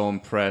he's so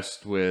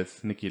impressed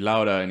with Niki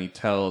Lauda, and he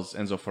tells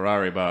Enzo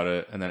Ferrari about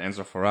it, and then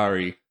Enzo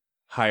Ferrari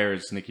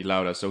hires Niki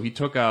Lauda. So he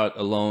took out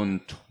a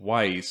loan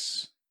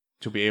twice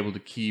to be able to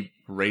keep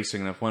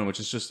racing in F1, which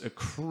is just a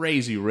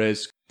crazy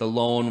risk. The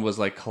loan was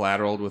like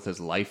collateraled with his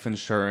life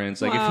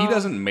insurance. Like, if he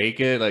doesn't make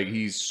it, like,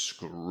 he's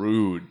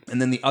screwed.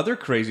 And then the other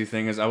crazy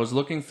thing is, I was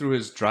looking through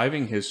his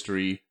driving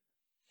history.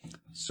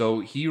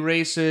 So he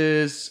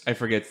races, I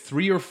forget,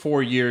 3 or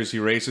 4 years he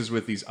races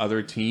with these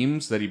other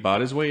teams that he bought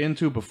his way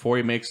into before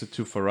he makes it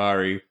to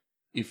Ferrari.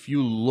 If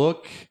you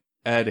look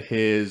at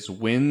his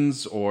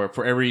wins, or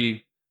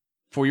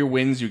for your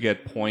wins you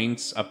get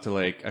points up to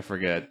like, I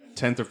forget,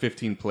 10th or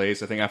 15th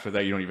place. I think after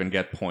that you don't even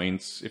get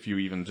points if you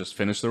even just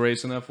finish the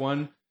race in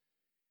F1.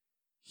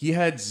 He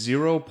had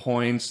 0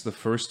 points the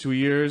first 2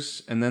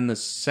 years, and then the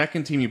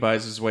second team he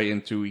buys his way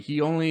into,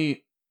 he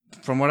only...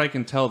 From what I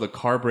can tell, the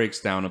car breaks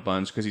down a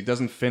bunch because he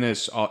doesn't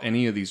finish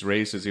any of these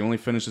races. He only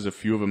finishes a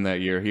few of them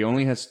that year. He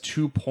only has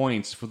 2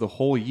 points for the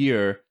whole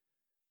year.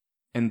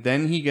 And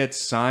then he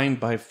gets signed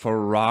by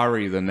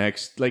Ferrari the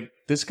next... Like,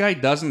 this guy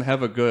doesn't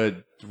have a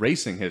good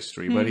racing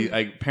history, but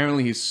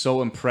apparently he's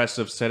so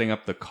impressive setting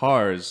up the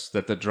cars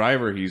that the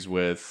driver he's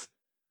with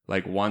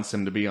like wants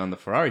him to be on the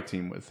Ferrari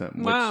team with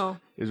him. Wow.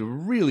 Which is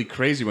really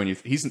crazy when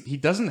he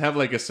doesn't have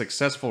like a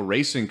successful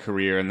racing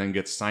career and then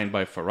gets signed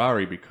by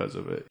Ferrari because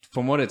of it.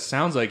 From what it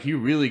sounds like, he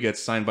really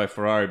gets signed by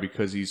Ferrari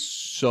because he's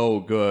so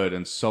good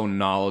and so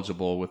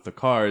knowledgeable with the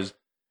cars.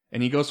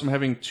 And he goes from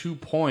having 2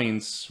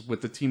 points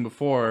with the team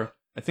before,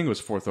 I think it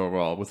was 4th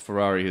overall with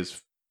Ferrari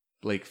his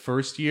like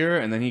first year,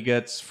 and then he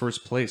gets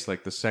first place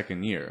like the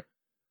second year,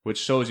 which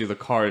shows you the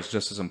car is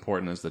just as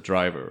important as the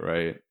driver,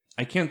 right?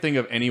 I can't think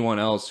of anyone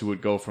else who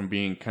would go from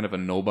being kind of a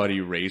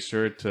nobody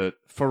racer to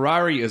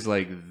Ferrari is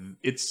like,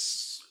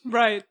 it's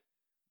right.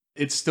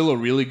 It's still a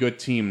really good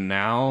team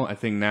now. I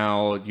think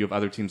now you have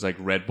other teams like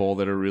Red Bull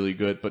that are really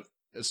good, but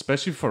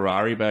especially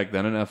Ferrari back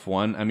then in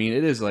F1, I mean,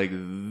 it is like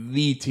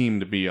the team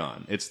to be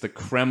on. It's the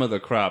creme of the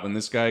crop. And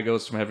this guy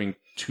goes from having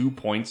 2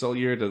 points all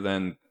year to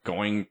then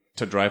going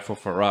to drive for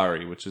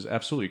Ferrari, which is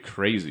absolutely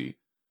crazy.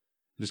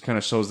 Just kind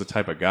of shows the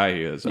type of guy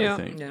he is, I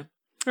think. Yeah.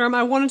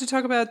 I wanted to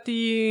talk about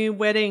the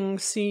wedding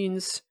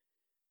scenes,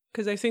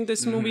 because I think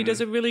this movie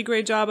does a really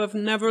great job of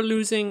never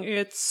losing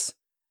its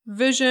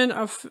vision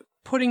of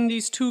putting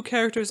these two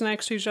characters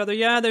next to each other.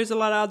 Yeah, there's a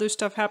lot of other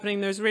stuff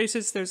happening. There's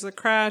races, there's the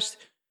crash,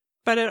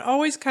 but it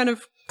always kind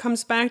of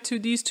comes back to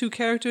these two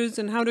characters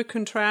and how to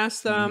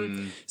contrast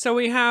them. So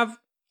we have,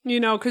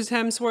 Chris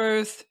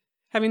Hemsworth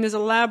having this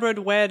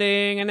elaborate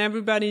wedding and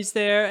everybody's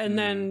there. And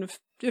then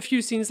a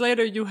few scenes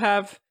later, you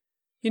have,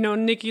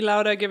 Niki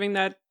Lauda giving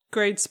that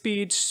great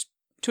speech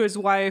to his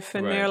wife,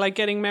 and they're like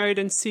getting married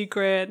in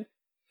secret.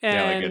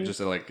 And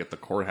just at the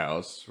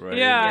courthouse, right?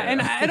 Yeah,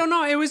 and I don't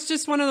know. It was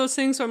just one of those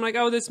things where I'm like,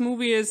 oh, this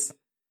movie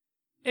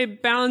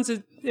it balances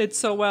it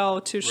so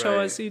well to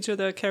show us each of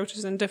the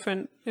characters in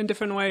different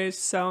ways.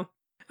 So,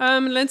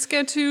 let's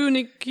get to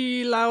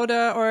Niki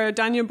Lauda, or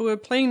Daniel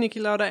Brühl playing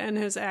Niki Lauda, and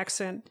his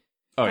accent.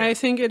 Oh, yeah. I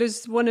think it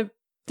is one of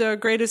the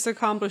greatest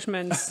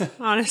accomplishments,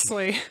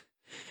 honestly.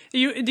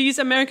 These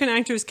American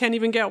actors can't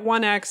even get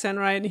one accent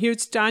right.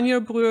 Here's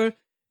Daniel Brühl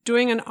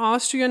doing an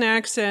Austrian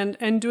accent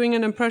and doing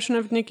an impression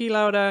of Niki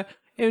Lauda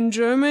in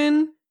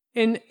German,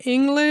 in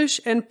English,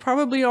 and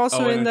probably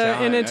also in Italian.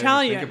 I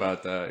didn't think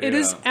about that. It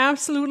is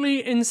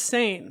absolutely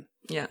insane.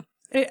 Yeah.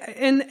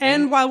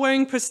 And while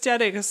wearing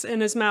prosthetics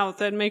in his mouth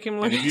that make him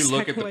look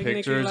exactly like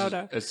Niki Lauda. If you look at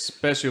the pictures,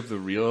 especially of the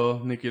real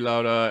Niki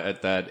Lauda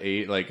at that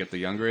age, like at the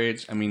younger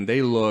age, I mean,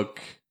 they look,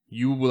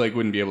 you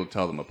wouldn't be able to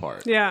tell them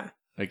apart. Yeah.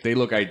 Like, they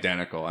look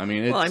identical. I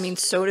mean,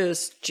 so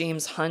does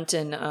James Hunt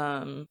and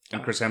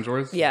Chris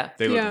Hemsworth? Yeah.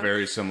 They look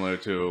very similar,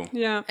 too.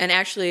 Yeah. And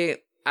actually,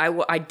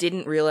 I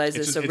didn't realize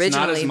this originally, it's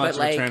not as much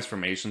but of a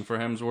transformation for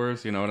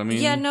Hemsworth, you know what I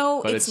mean? Yeah,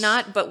 no, it's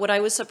not. But what I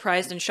was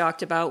surprised and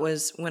shocked about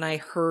was when I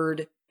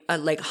heard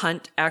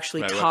Hunt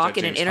actually talk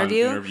in an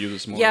interview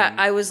this morning. Yeah,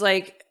 I was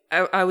like,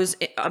 I was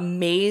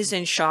amazed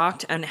and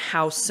shocked on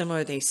how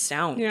similar they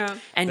sound. Yeah.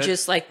 And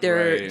just like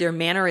their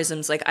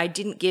mannerisms. Like, I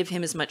didn't give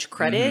him as much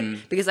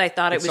credit because I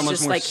thought it was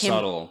just like him.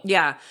 Subtle.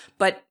 Yeah.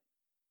 But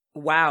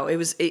wow,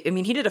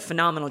 he did a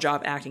phenomenal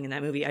job acting in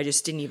that movie. I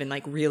just didn't even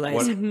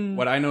realize.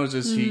 What I know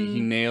is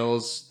he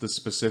nails the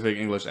specific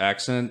English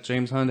accent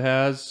James Hunt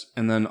has.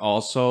 And then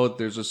also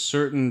there's a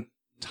certain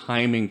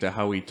timing to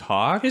how he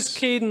talks. His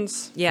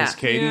cadence. Yeah. His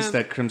cadence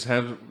that Chris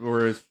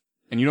Hemsworth,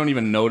 and you don't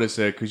even notice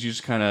it because you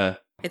just kind of.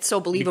 It's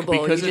so believable.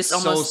 Because it's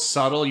so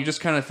subtle, you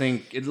just kind of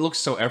think, it looks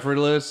so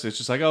effortless. It's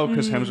just like, oh,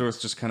 Chris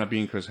Hemsworth's just kind of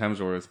being Chris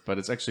Hemsworth. But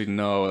it's actually,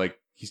 no,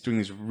 he's doing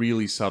these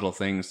really subtle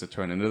things to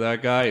turn into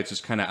that guy. It's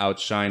just kind of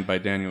outshined by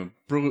Daniel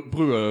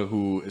Brühl,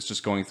 who is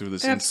just going through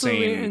this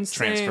insane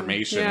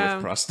transformation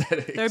with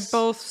prosthetics. They're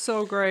both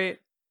so great.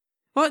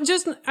 Well,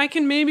 I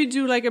can maybe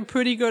do a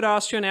pretty good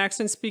Austrian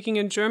accent speaking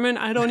in German.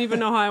 I don't even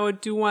know how I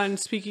would do one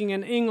speaking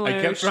in English.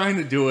 I kept trying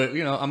to do it.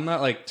 I'm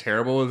not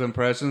terrible with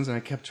impressions, and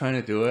I kept trying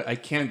to do it. I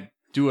can't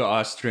do an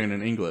Austrian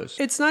in English.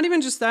 It's not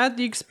even just that.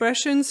 The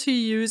expressions he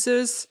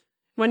uses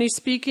when he's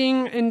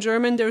speaking in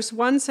German, there's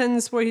one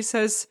sentence where he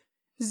says,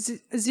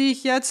 "Sehe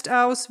ich jetzt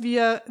aus wie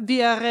ein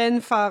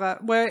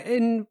Rennfahrer?"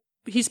 Where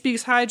he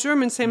speaks High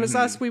German, same as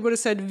us, we would have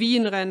said wie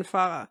ein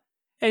Rennfahrer.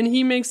 And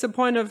he makes a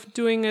point of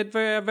doing it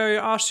very, very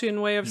Austrian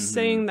way of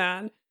saying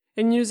that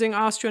and using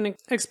Austrian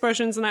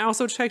expressions. And I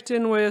also checked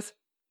in with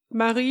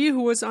Marie,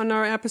 who was on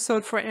our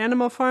episode for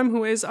Animal Farm,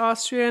 who is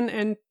Austrian,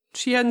 and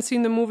she hadn't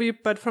seen the movie,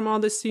 but from all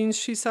the scenes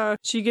she saw,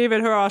 she gave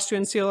it her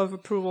Austrian seal of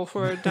approval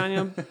for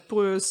Daniel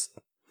Brühl's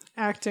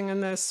acting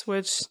in this,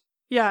 which,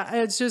 yeah,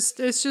 it's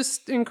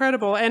just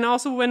incredible. And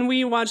also when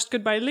we watched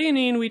Goodbye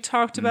Lenin, we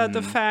talked about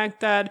the fact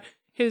that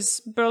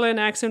his Berlin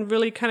accent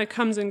really kind of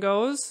comes and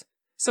goes.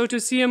 So to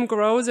see him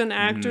grow as an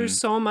actor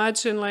so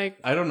much and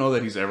I don't know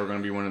that he's ever going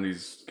to be one of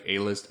these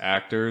A-list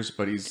actors,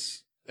 but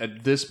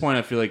at this point,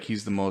 I feel like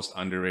he's the most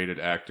underrated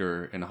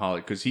actor in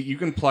Hollywood because you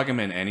can plug him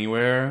in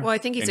anywhere. Well, I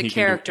think he's a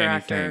character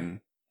actor.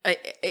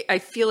 I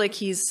feel like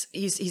he's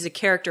a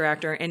character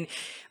actor, and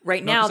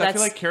right now I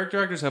feel like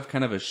character actors have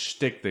kind of a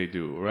shtick they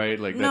do, right?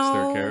 Like that's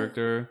their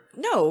character.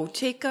 No,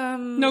 take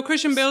No,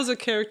 Christian Bale's a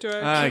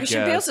character actor.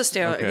 Christian Bale's a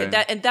star.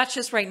 Okay. And that's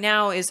just right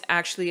now is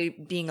actually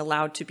being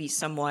allowed to be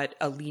somewhat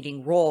a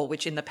leading role,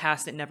 which in the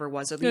past it never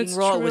was a leading That's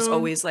role. true. It was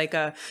always like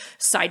a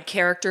side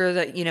character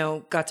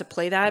that, got to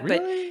play that.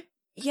 Really?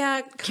 But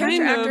yeah, Kind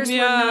character of, actors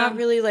yeah. were not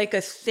really like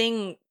a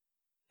thing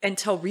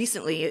until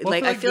recently. Well,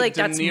 I feel like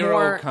De that's Niro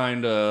more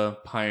kind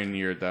of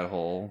pioneered that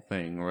whole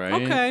thing, right?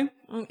 Okay.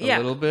 yeah. A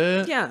little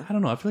bit. Yeah. I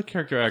don't know. I feel like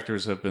character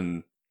actors have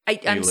been. I'm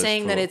A-list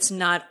saying that role. it's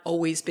not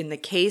always been the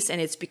case, and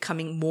it's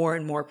becoming more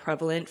and more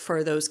prevalent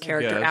for those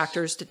character guess.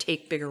 actors to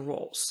take bigger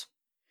roles.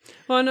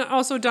 Well, and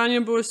also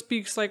Daniel Brühl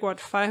speaks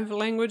 5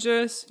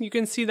 languages. You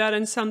can see that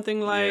in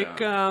something like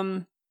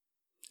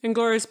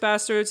Inglourious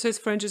Bastards. His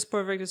French is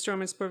perfect, his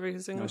German is perfect,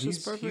 his English is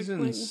perfect. He's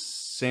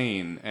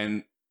insane,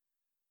 and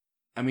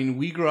I mean,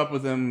 we grew up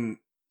with him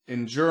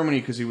in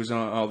Germany because he was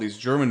on all these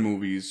German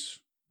movies,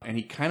 and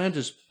he kind of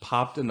just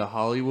popped into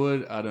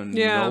Hollywood out of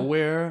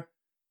nowhere.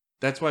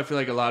 That's why I feel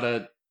like a lot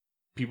of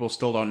people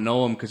still don't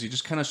know him, because he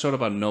just kind of showed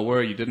up out of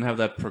nowhere. You didn't have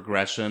that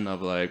progression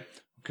of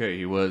okay,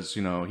 he was,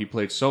 he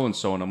played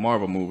so-and-so in a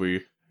Marvel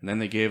movie, and then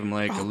they gave him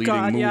a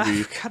leading movie.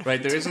 Yeah. God,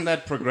 right? There isn't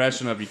that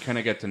progression of you kind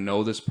of get to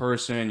know this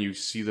person, you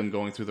see them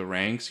going through the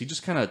ranks. He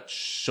just kind of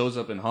shows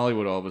up in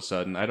Hollywood all of a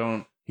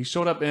sudden. He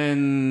showed up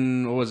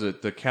in, what was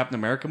it, the Captain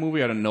America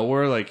movie out of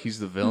nowhere, he's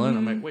the villain.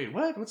 I'm like, wait,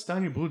 what? What's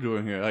Daniel Brühl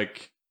doing here?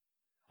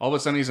 All of a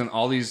sudden he's in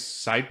all these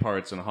side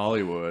parts in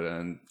Hollywood,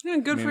 and Yeah,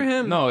 good for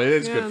him. No, it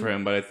is Yeah. good for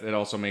him, but it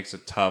also makes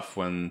it tough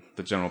when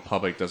the general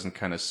public doesn't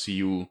kind of see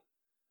you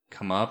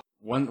come up.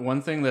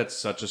 One thing that's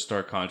such a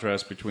stark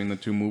contrast between the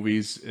two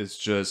movies is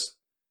just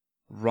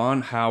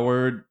Ron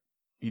Howard.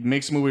 He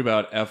makes a movie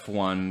about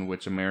F1,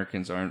 which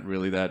Americans aren't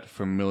really that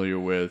familiar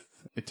with.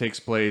 It takes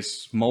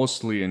place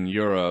mostly in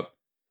Europe,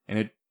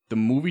 and the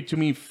movie to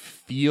me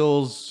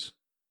feels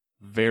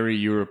very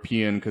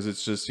European, because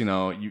it's just,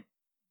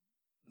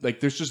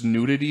 there's just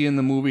nudity in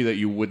the movie that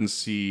you wouldn't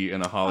see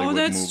in a Hollywood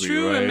movie. Oh, that's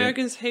true. Right?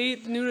 Americans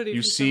hate nudity.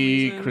 You for some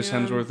see reason, Chris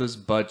Hemsworth's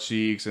butt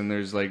cheeks, and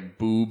there's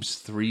boobs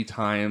 3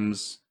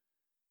 times.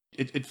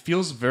 It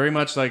feels very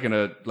much like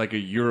a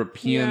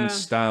European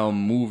style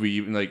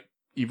movie,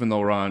 even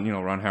though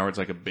Ron Howard's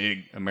a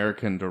big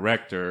American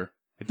director.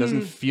 It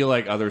doesn't feel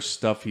like other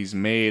stuff he's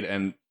made,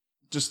 and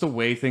just the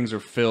way things are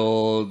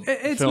filmed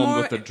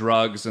with the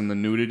drugs and the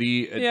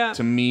nudity.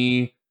 To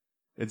me,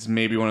 it's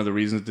maybe one of the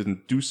reasons it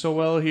didn't do so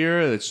well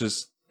here. It's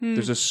just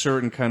there's a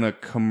certain kind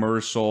of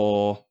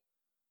commercial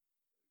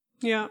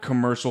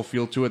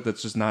feel to it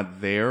that's just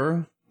not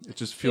there. It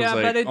just feels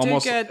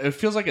it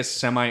feels like a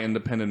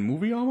semi-independent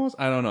movie almost.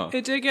 I don't know.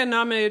 It did get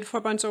nominated for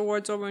a bunch of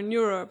awards over in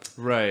Europe.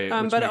 Right.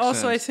 But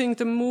also sense. I think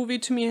the movie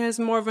to me has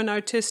more of an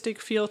artistic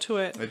feel to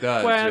it. It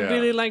does, Where I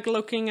really like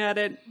looking at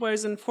it.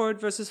 Whereas in Ford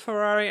versus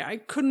Ferrari, I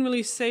couldn't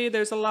really say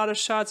there's a lot of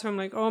shots where I'm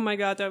like, oh my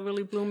God, that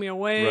really blew me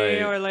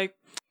away. Right. Or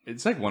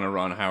it's one of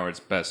Ron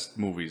Howard's best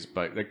movies,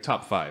 but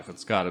top 5.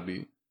 It's got to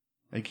be.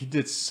 He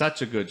did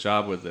such a good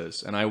job with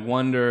this, and I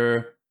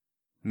wonder,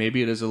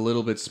 maybe it is a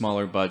little bit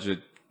smaller budget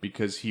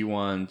because he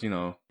wanted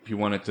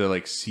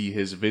to see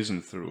his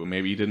vision through.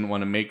 Maybe he didn't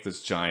want to make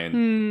this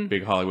giant,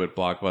 big Hollywood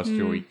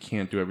blockbuster where he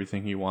can't do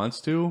everything he wants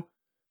to.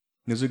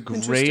 There's a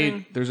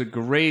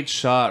great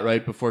shot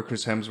right before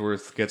Chris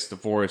Hemsworth gets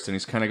divorced, and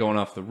he's kind of going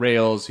off the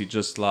rails. He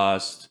just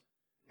lost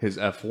his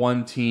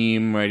F1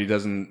 team, right? He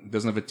doesn't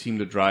have a team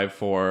to drive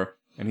for,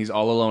 and he's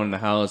all alone in the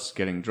house,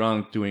 getting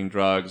drunk, doing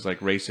drugs,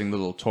 racing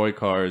little toy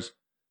cars.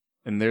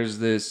 And there's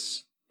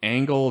this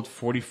angled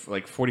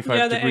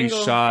 45-degree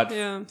shot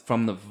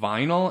from the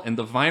vinyl, and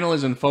the vinyl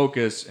is in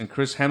focus, and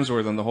Chris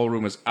Hemsworth and the whole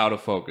room is out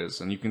of focus,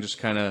 and you can just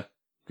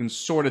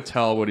sort of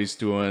tell what he's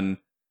doing.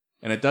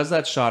 And it does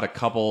that shot a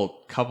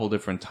couple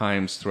different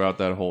times throughout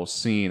that whole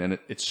scene, and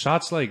it's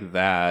shots like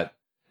that,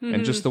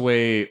 and just the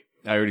way,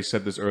 I already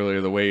said this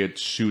earlier, the way it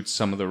shoots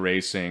some of the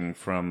racing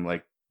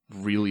from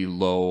really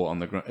low on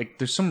the ground.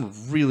 There's some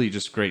really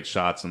just great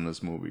shots in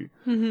this movie.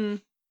 Mm-hmm.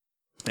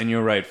 And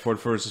you're right, Ford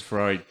versus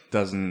Ferrari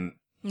doesn't.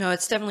 No,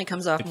 it definitely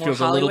comes off more feels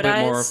a little bit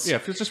more. Hollywoodized. Yeah,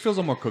 it just feels a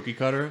little more cookie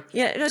cutter.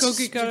 Yeah,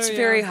 it's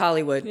very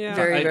Hollywood,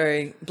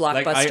 very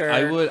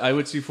blockbuster. I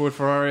would see Ford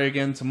Ferrari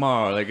again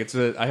tomorrow.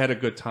 I had a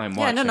good time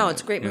watching. Yeah, no,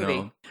 it's a great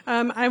movie.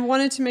 I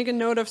wanted to make a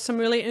note of some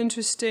really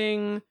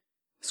interesting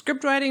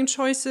script writing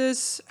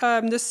choices.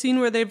 The scene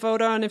where they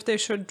vote on if they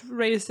should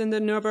race in the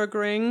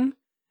Nürburgring.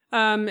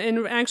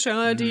 In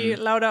actuality,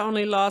 Lauda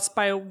only lost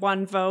by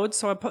 1 vote,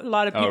 so a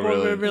lot of people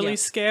were really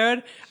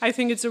scared. I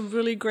think it's a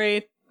really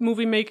great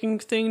movie-making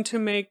thing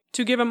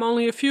to give him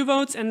only a few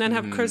votes and then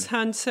have Chris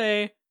Hunt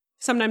say,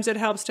 sometimes it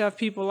helps to have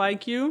people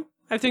like you.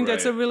 I think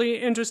that's a really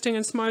interesting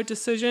and smart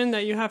decision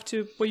that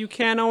you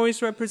can't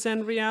always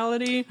represent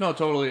reality. No,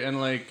 totally.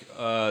 And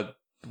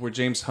where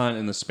James Hunt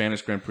in the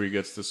Spanish Grand Prix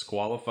gets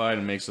disqualified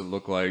and makes it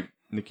look like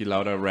Niki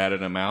Lauda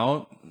ratted him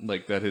out,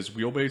 that his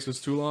wheelbase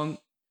is too long.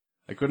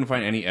 I couldn't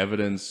find any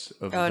evidence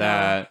of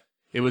that. No.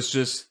 It was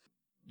just,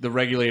 the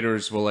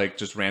regulators will like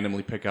just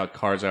randomly pick out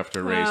cars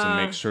after a race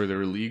and make sure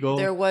they're illegal.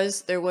 There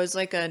was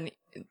like an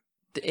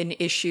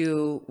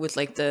issue with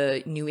like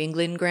the New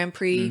England Grand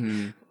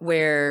Prix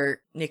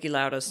where Niki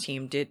Lauda's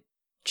team did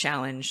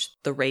challenge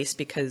the race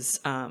because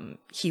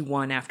he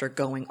won after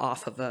going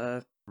off of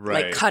a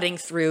like cutting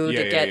through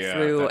to get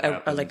through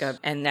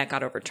and that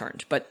got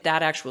overturned. But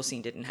that actual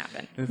scene didn't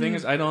happen. And the thing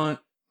is,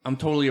 I'm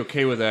totally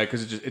okay with that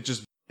because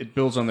it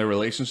builds on their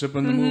relationship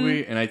in the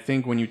movie, and I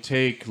think when you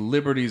take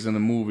liberties in the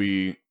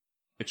movie,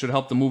 it should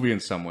help the movie in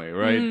some way,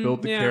 right?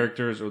 Build the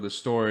characters or the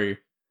story.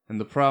 And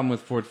the problem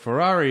with Ford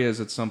Ferrari is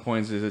at some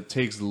points is it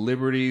takes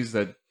liberties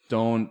that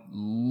don't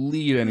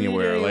lead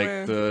anywhere,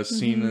 like the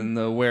scene in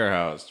the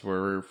warehouse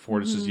where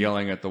Ford is just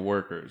yelling at the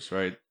workers,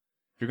 right? If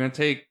you're going to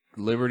take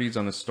liberties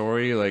on a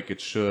story, like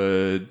it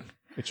should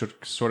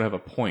sort of have a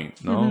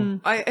point, no?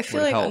 I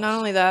feel like not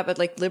only that, but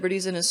like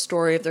liberties in a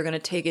story, if they're going to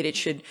take it, it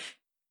should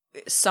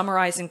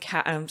summarize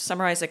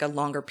like a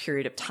longer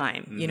period of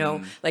time, you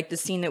know, like the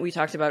scene that we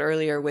talked about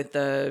earlier with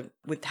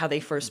how they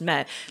first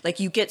met. Like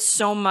you get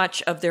so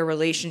much of their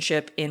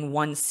relationship in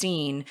one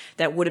scene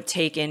that would have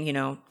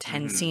taken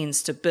 10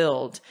 scenes to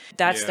build.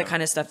 That's the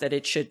kind of stuff that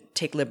it should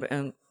take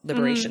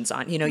liberations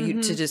on, you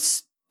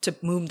to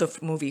move the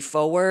movie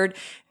forward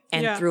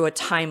and through a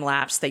time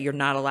lapse that you're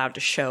not allowed to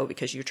show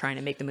because you're trying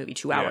to make the movie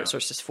 2 hours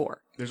versus 4.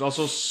 There's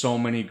also so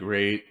many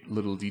great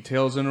little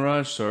details in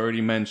Rush. So I already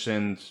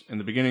mentioned in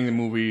the beginning of the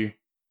movie,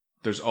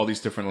 there's all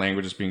these different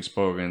languages being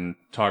spoken,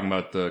 talking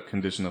about the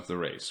condition of the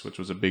race, which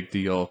was a big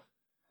deal.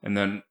 And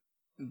then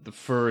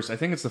I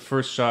think it's the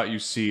first shot you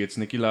see, it's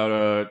Niki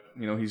Lauda,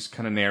 he's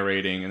kind of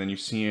narrating, and then you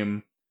see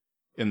him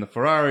in the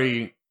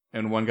Ferrari,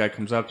 and one guy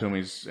comes up to him,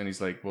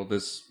 he's like, well,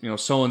 this,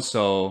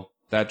 so-and-so,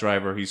 that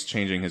driver, he's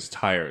changing his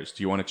tires.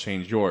 Do you want to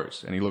change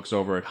yours? And he looks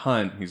over at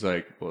Hunt. He's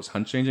like, well, is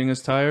Hunt changing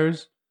his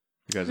tires?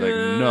 The guy's like,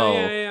 no.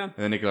 And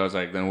then Nicola's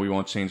like, then we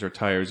won't change our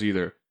tires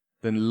either.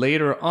 Then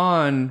later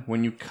on,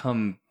 when you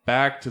come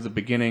back to the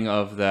beginning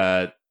of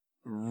that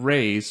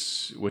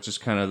race, which is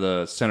kind of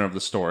the center of the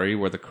story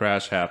where the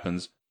crash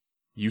happens,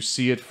 you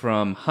see it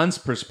from Hunt's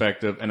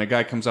perspective, and a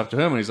guy comes up to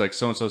him and he's like,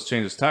 so-and-so's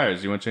changed his tires.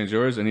 Do you want to change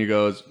yours? And he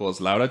goes, well, is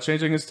Lauda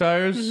changing his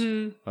tires?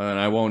 And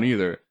I won't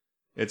either.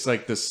 It's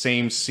like the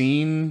same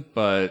scene,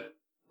 but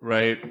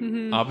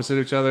opposite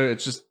each other.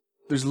 It's just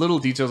there's little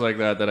details like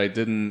that I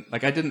didn't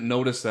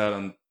notice that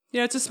on.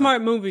 Yeah, it's a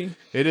smart movie.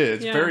 It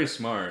is. It's very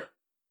smart.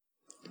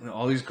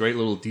 All these great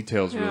little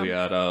details really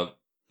add up.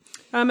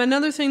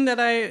 Another thing that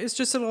is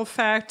just a little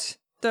fact: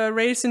 the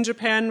race in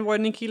Japan where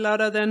Niki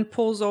Lauda then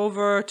pulls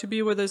over to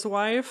be with his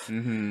wife.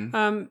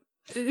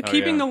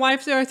 Keeping the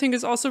wife there, I think,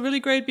 is also really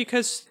great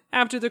because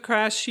after the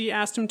crash, she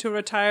asked him to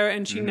retire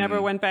and she never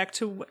went back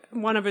to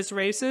one of his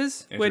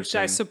races, which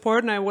I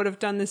support, and I would have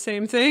done the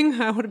same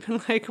thing. I would have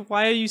been like,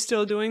 why are you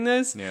still doing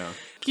this? Yeah.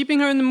 Keeping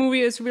her in the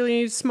movie is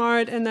really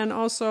smart. And then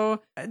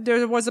also,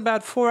 there was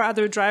about 4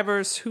 other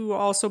drivers who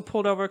also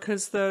pulled over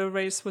because the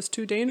race was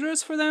too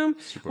dangerous for them,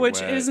 which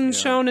isn't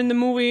shown in the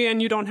movie,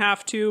 and you don't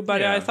have to,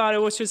 but I thought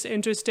it was just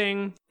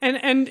interesting.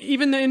 And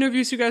even the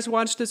interviews you guys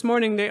watched this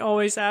morning, they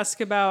always ask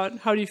about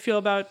how do you feel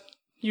about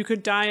you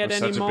could die at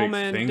any moment. Such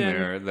a big thing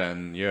there,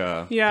 then,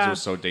 it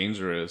was so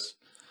dangerous.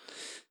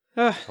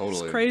 Totally.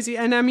 It's crazy.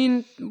 And I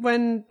mean,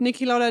 when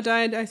Niki Lauda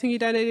died, I think he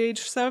died at age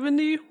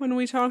 70 when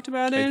we talked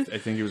about it. I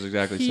think he was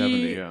exactly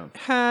 70, He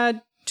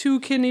had 2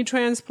 kidney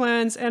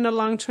transplants and a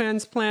lung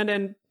transplant.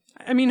 And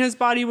I mean, his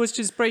body was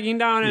just breaking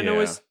down, and it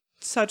was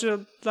such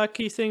a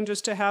lucky thing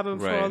just to have him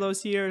for all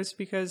those years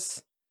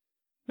because,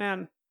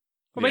 man.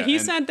 But he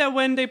said that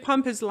when they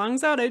pump his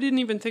lungs out, I didn't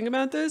even think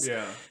about this.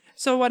 Yeah.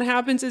 So what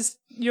happens is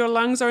your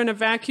lungs are in a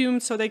vacuum,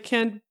 so they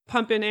can't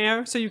pump in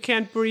air, so you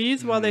can't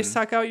breathe while they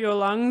suck out your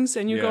lungs,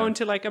 and you go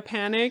into like a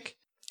panic.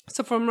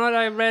 So from what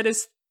I read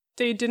is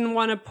they didn't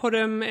want to put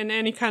him in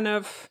any kind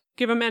of,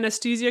 give him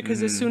anesthesia,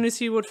 because as soon as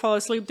he would fall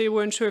asleep, they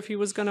weren't sure if he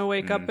was going to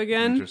wake up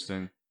again.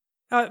 Interesting.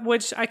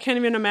 Which I can't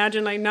even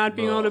imagine, like not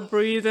being able to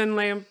breathe and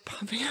like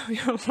pumping out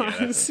your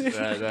lungs.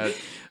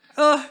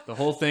 The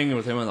whole thing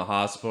with him in the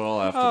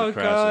hospital after the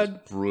crash is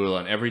brutal,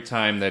 and every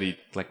time that he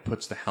like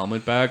puts the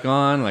helmet back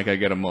on, like I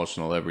get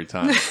emotional every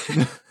time.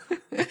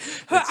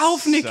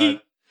 Auf, Niki!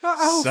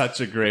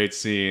 Such a great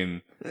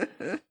scene.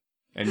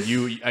 And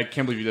I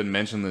can't believe you didn't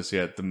mention this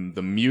yet. The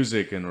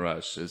music in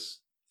Rush is...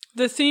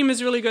 The theme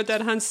is really good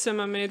that Hans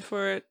Zimmer made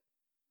for it.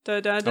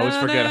 I always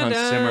forget Hans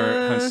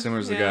Zimmer. Hans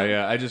Zimmer's the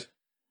guy,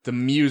 the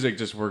music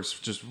just works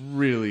just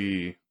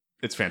really...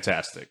 It's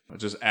fantastic. It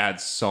just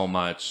adds so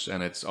much,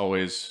 and it's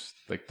always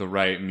like the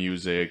right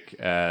music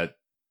at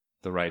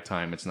the right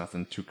time. It's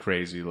nothing too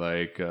crazy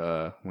like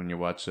when you're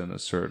watching a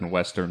certain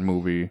Western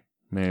movie,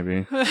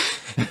 maybe.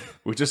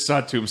 We just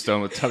saw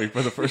Tombstone with Tubby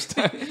for the first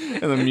time,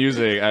 and the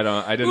music,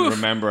 I didn't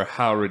remember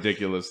how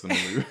ridiculous the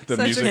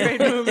music. A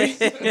great movie.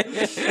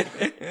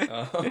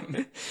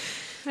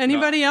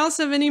 Anybody else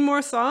have any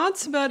more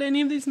thoughts about any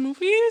of these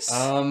movies?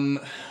 Well,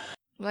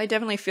 I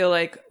definitely feel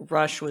like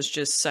Rush was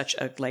just such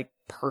a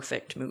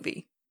perfect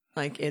movie.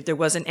 Like there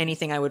wasn't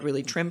anything I would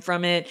really trim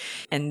from it,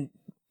 and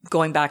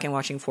going back and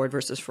watching Ford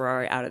versus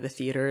Ferrari out of the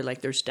theater,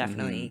 like there's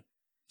definitely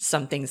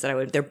some things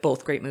that they're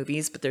both great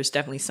movies, but there's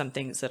definitely some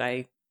things that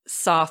I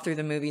saw through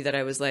the movie that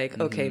I was like,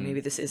 okay, maybe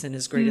this isn't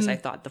as great as I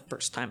thought the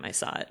first time I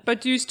saw it.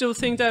 But do you still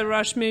think that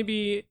Rush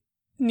maybe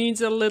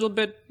needs a little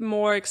bit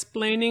more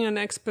explaining and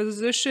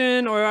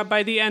exposition, or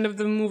by the end of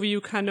the movie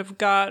you kind of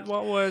got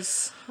what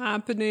was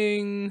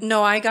happening?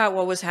 No, I got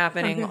what was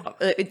happening.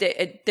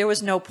 Okay. There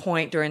was no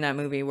point during that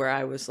movie where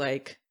I was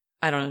like,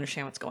 I don't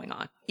understand what's going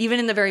on. Even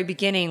in the very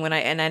beginning when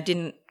I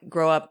didn't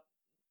grow up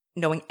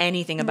knowing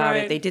anything about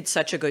it, they did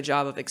such a good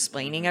job of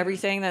explaining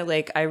everything that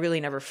like I really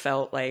never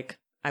felt like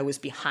I was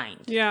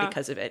behind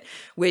because of it.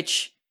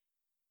 Which,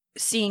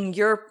 seeing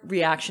your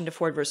reaction to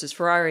Ford versus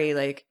Ferrari,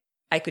 like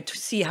I could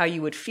see how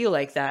you would feel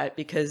like that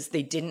because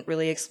they didn't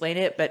really explain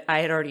it, but I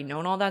had already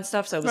known all that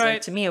stuff. So it was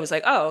like, to me, it was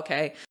like, oh,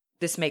 okay,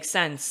 this makes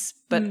sense.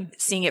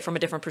 But seeing it from a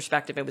different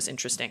perspective, it was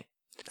interesting.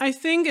 I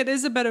think it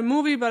is a better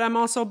movie, but I'm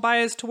also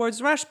biased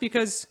towards Rush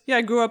because,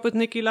 I grew up with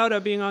Niki Lauda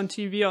being on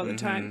TV all the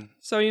time.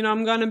 So,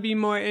 I'm going to be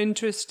more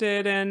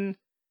interested in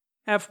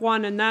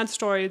F1 and that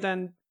story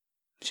than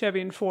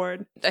Chevy and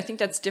Ford. I think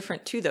that's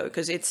different too, though,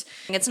 because it's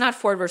not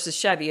Ford versus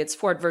Chevy, it's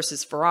Ford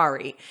versus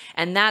Ferrari.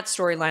 And that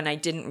storyline I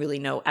didn't really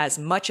know as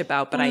much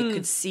about, but I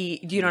could see,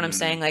 do you know what I'm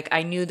saying? Like,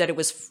 I knew that it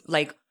was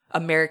like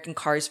American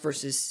cars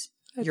versus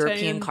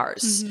European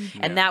cars.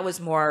 And that was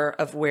more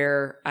of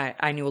where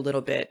I knew a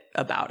little bit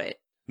about it.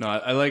 No,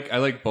 I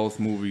like both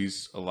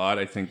movies a lot.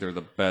 I think they're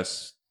the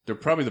best. They're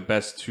probably the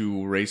best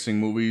two racing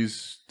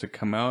movies to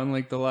come out in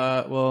like the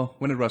last. Well,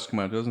 when did Rush come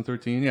out?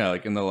 2013. Yeah,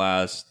 like in the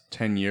last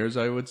 10 years,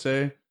 I would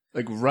say.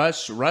 Like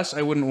Rush,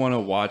 I wouldn't want to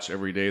watch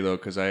every day though,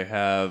 because I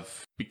feel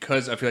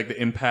like the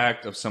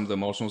impact of some of the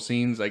emotional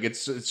scenes. Like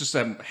it's just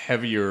a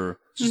heavier,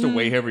 just a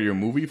way heavier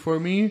movie for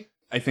me.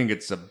 I think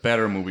it's a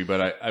better movie,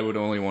 but I would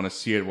only want to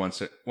see it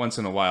once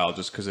in a while,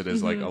 just because it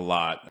is like a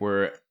lot.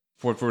 Where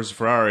Ford versus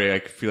Ferrari, I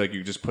feel like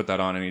you just put that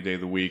on any day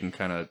of the week and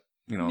kind of,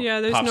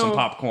 pop some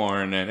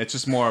popcorn, and it's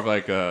just more of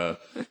like a,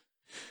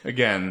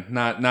 again,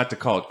 not to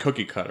call it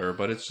cookie cutter,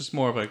 but it's just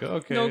more of like,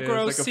 okay, no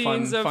it's like a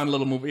fun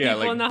little movie. Yeah,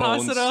 like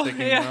bones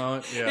sticking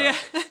out. Yeah.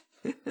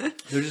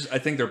 I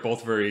think they're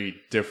both very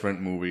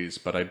different movies,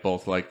 but I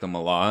both like them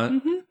a lot.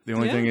 The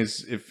only thing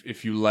is,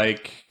 if you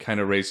like kind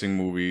of racing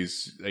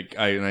movies, like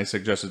I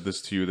suggested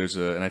this to you,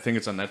 and I think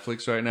it's on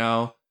Netflix right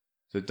now.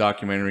 The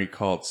documentary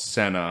called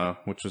Senna,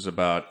 which was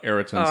about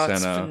Ayrton Senna.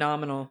 It's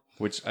phenomenal.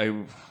 Which I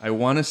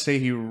want to say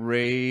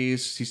he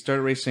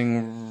started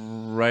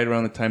racing right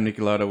around the time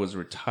Niki Lauda was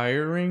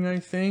retiring, I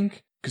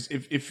think. Because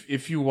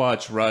if you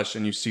watch Rush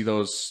and you see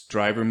those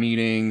driver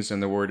meetings and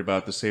they're worried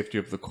about the safety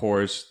of the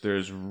course,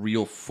 there's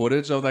real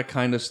footage of that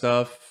kind of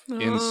stuff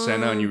in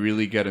Senna, and you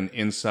really get an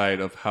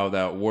insight of how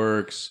that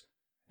works.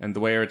 And the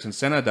way Ayrton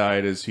Senna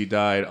died is he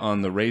died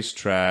on the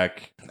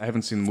racetrack. I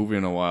haven't seen the movie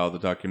in a while, the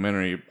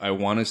documentary. I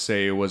want to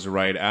say it was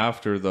right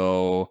after,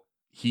 though.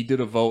 He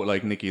did a vote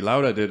like Niki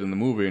Lauda did in the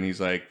movie, and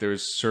he's like,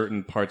 there's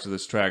certain parts of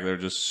this track that are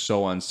just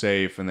so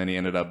unsafe. And then he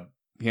ended up,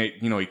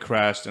 he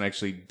crashed and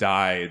actually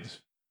died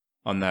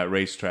on that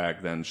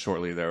racetrack then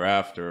shortly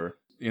thereafter.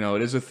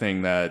 It is a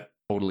thing that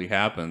totally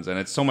happens. And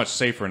it's so much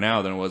safer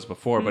now than it was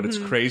before. But it's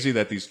crazy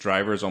that these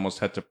drivers almost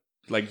had to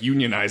like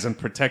unionize and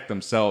protect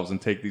themselves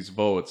and take these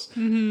votes.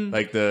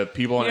 Like the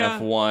people in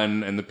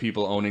F1 and the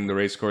people owning the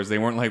race cars, they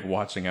weren't like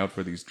watching out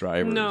for these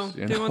drivers. No,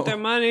 they want their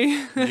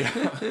money.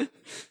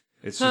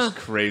 It's just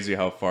crazy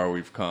how far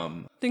we've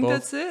come. I think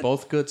that's it.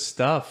 Both good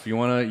stuff. You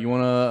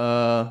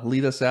wanna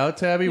lead us out,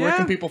 Tabby? Where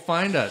can people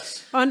find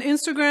us? On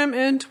Instagram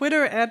and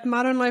Twitter at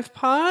Modern Life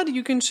Pod.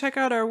 You can check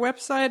out our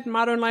website,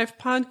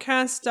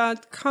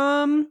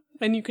 modernlifepodcast.com,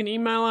 and you can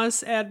email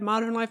us at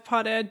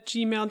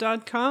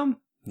modernlifepod@gmail.com.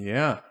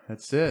 Yeah,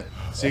 that's it.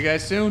 See you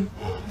guys soon.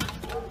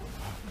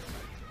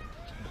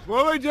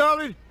 Wally,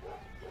 darling.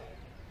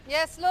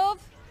 Yes, love?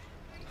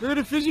 Bit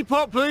of fizzy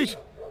pop, please.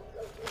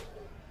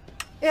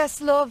 Yes,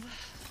 love.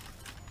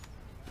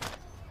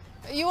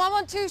 You want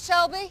one too,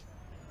 Shelby?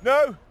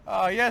 No.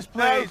 Oh, yes,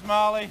 please, no.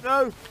 Marley.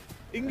 No.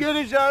 He can get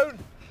his own.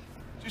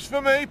 Just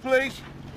for me, please.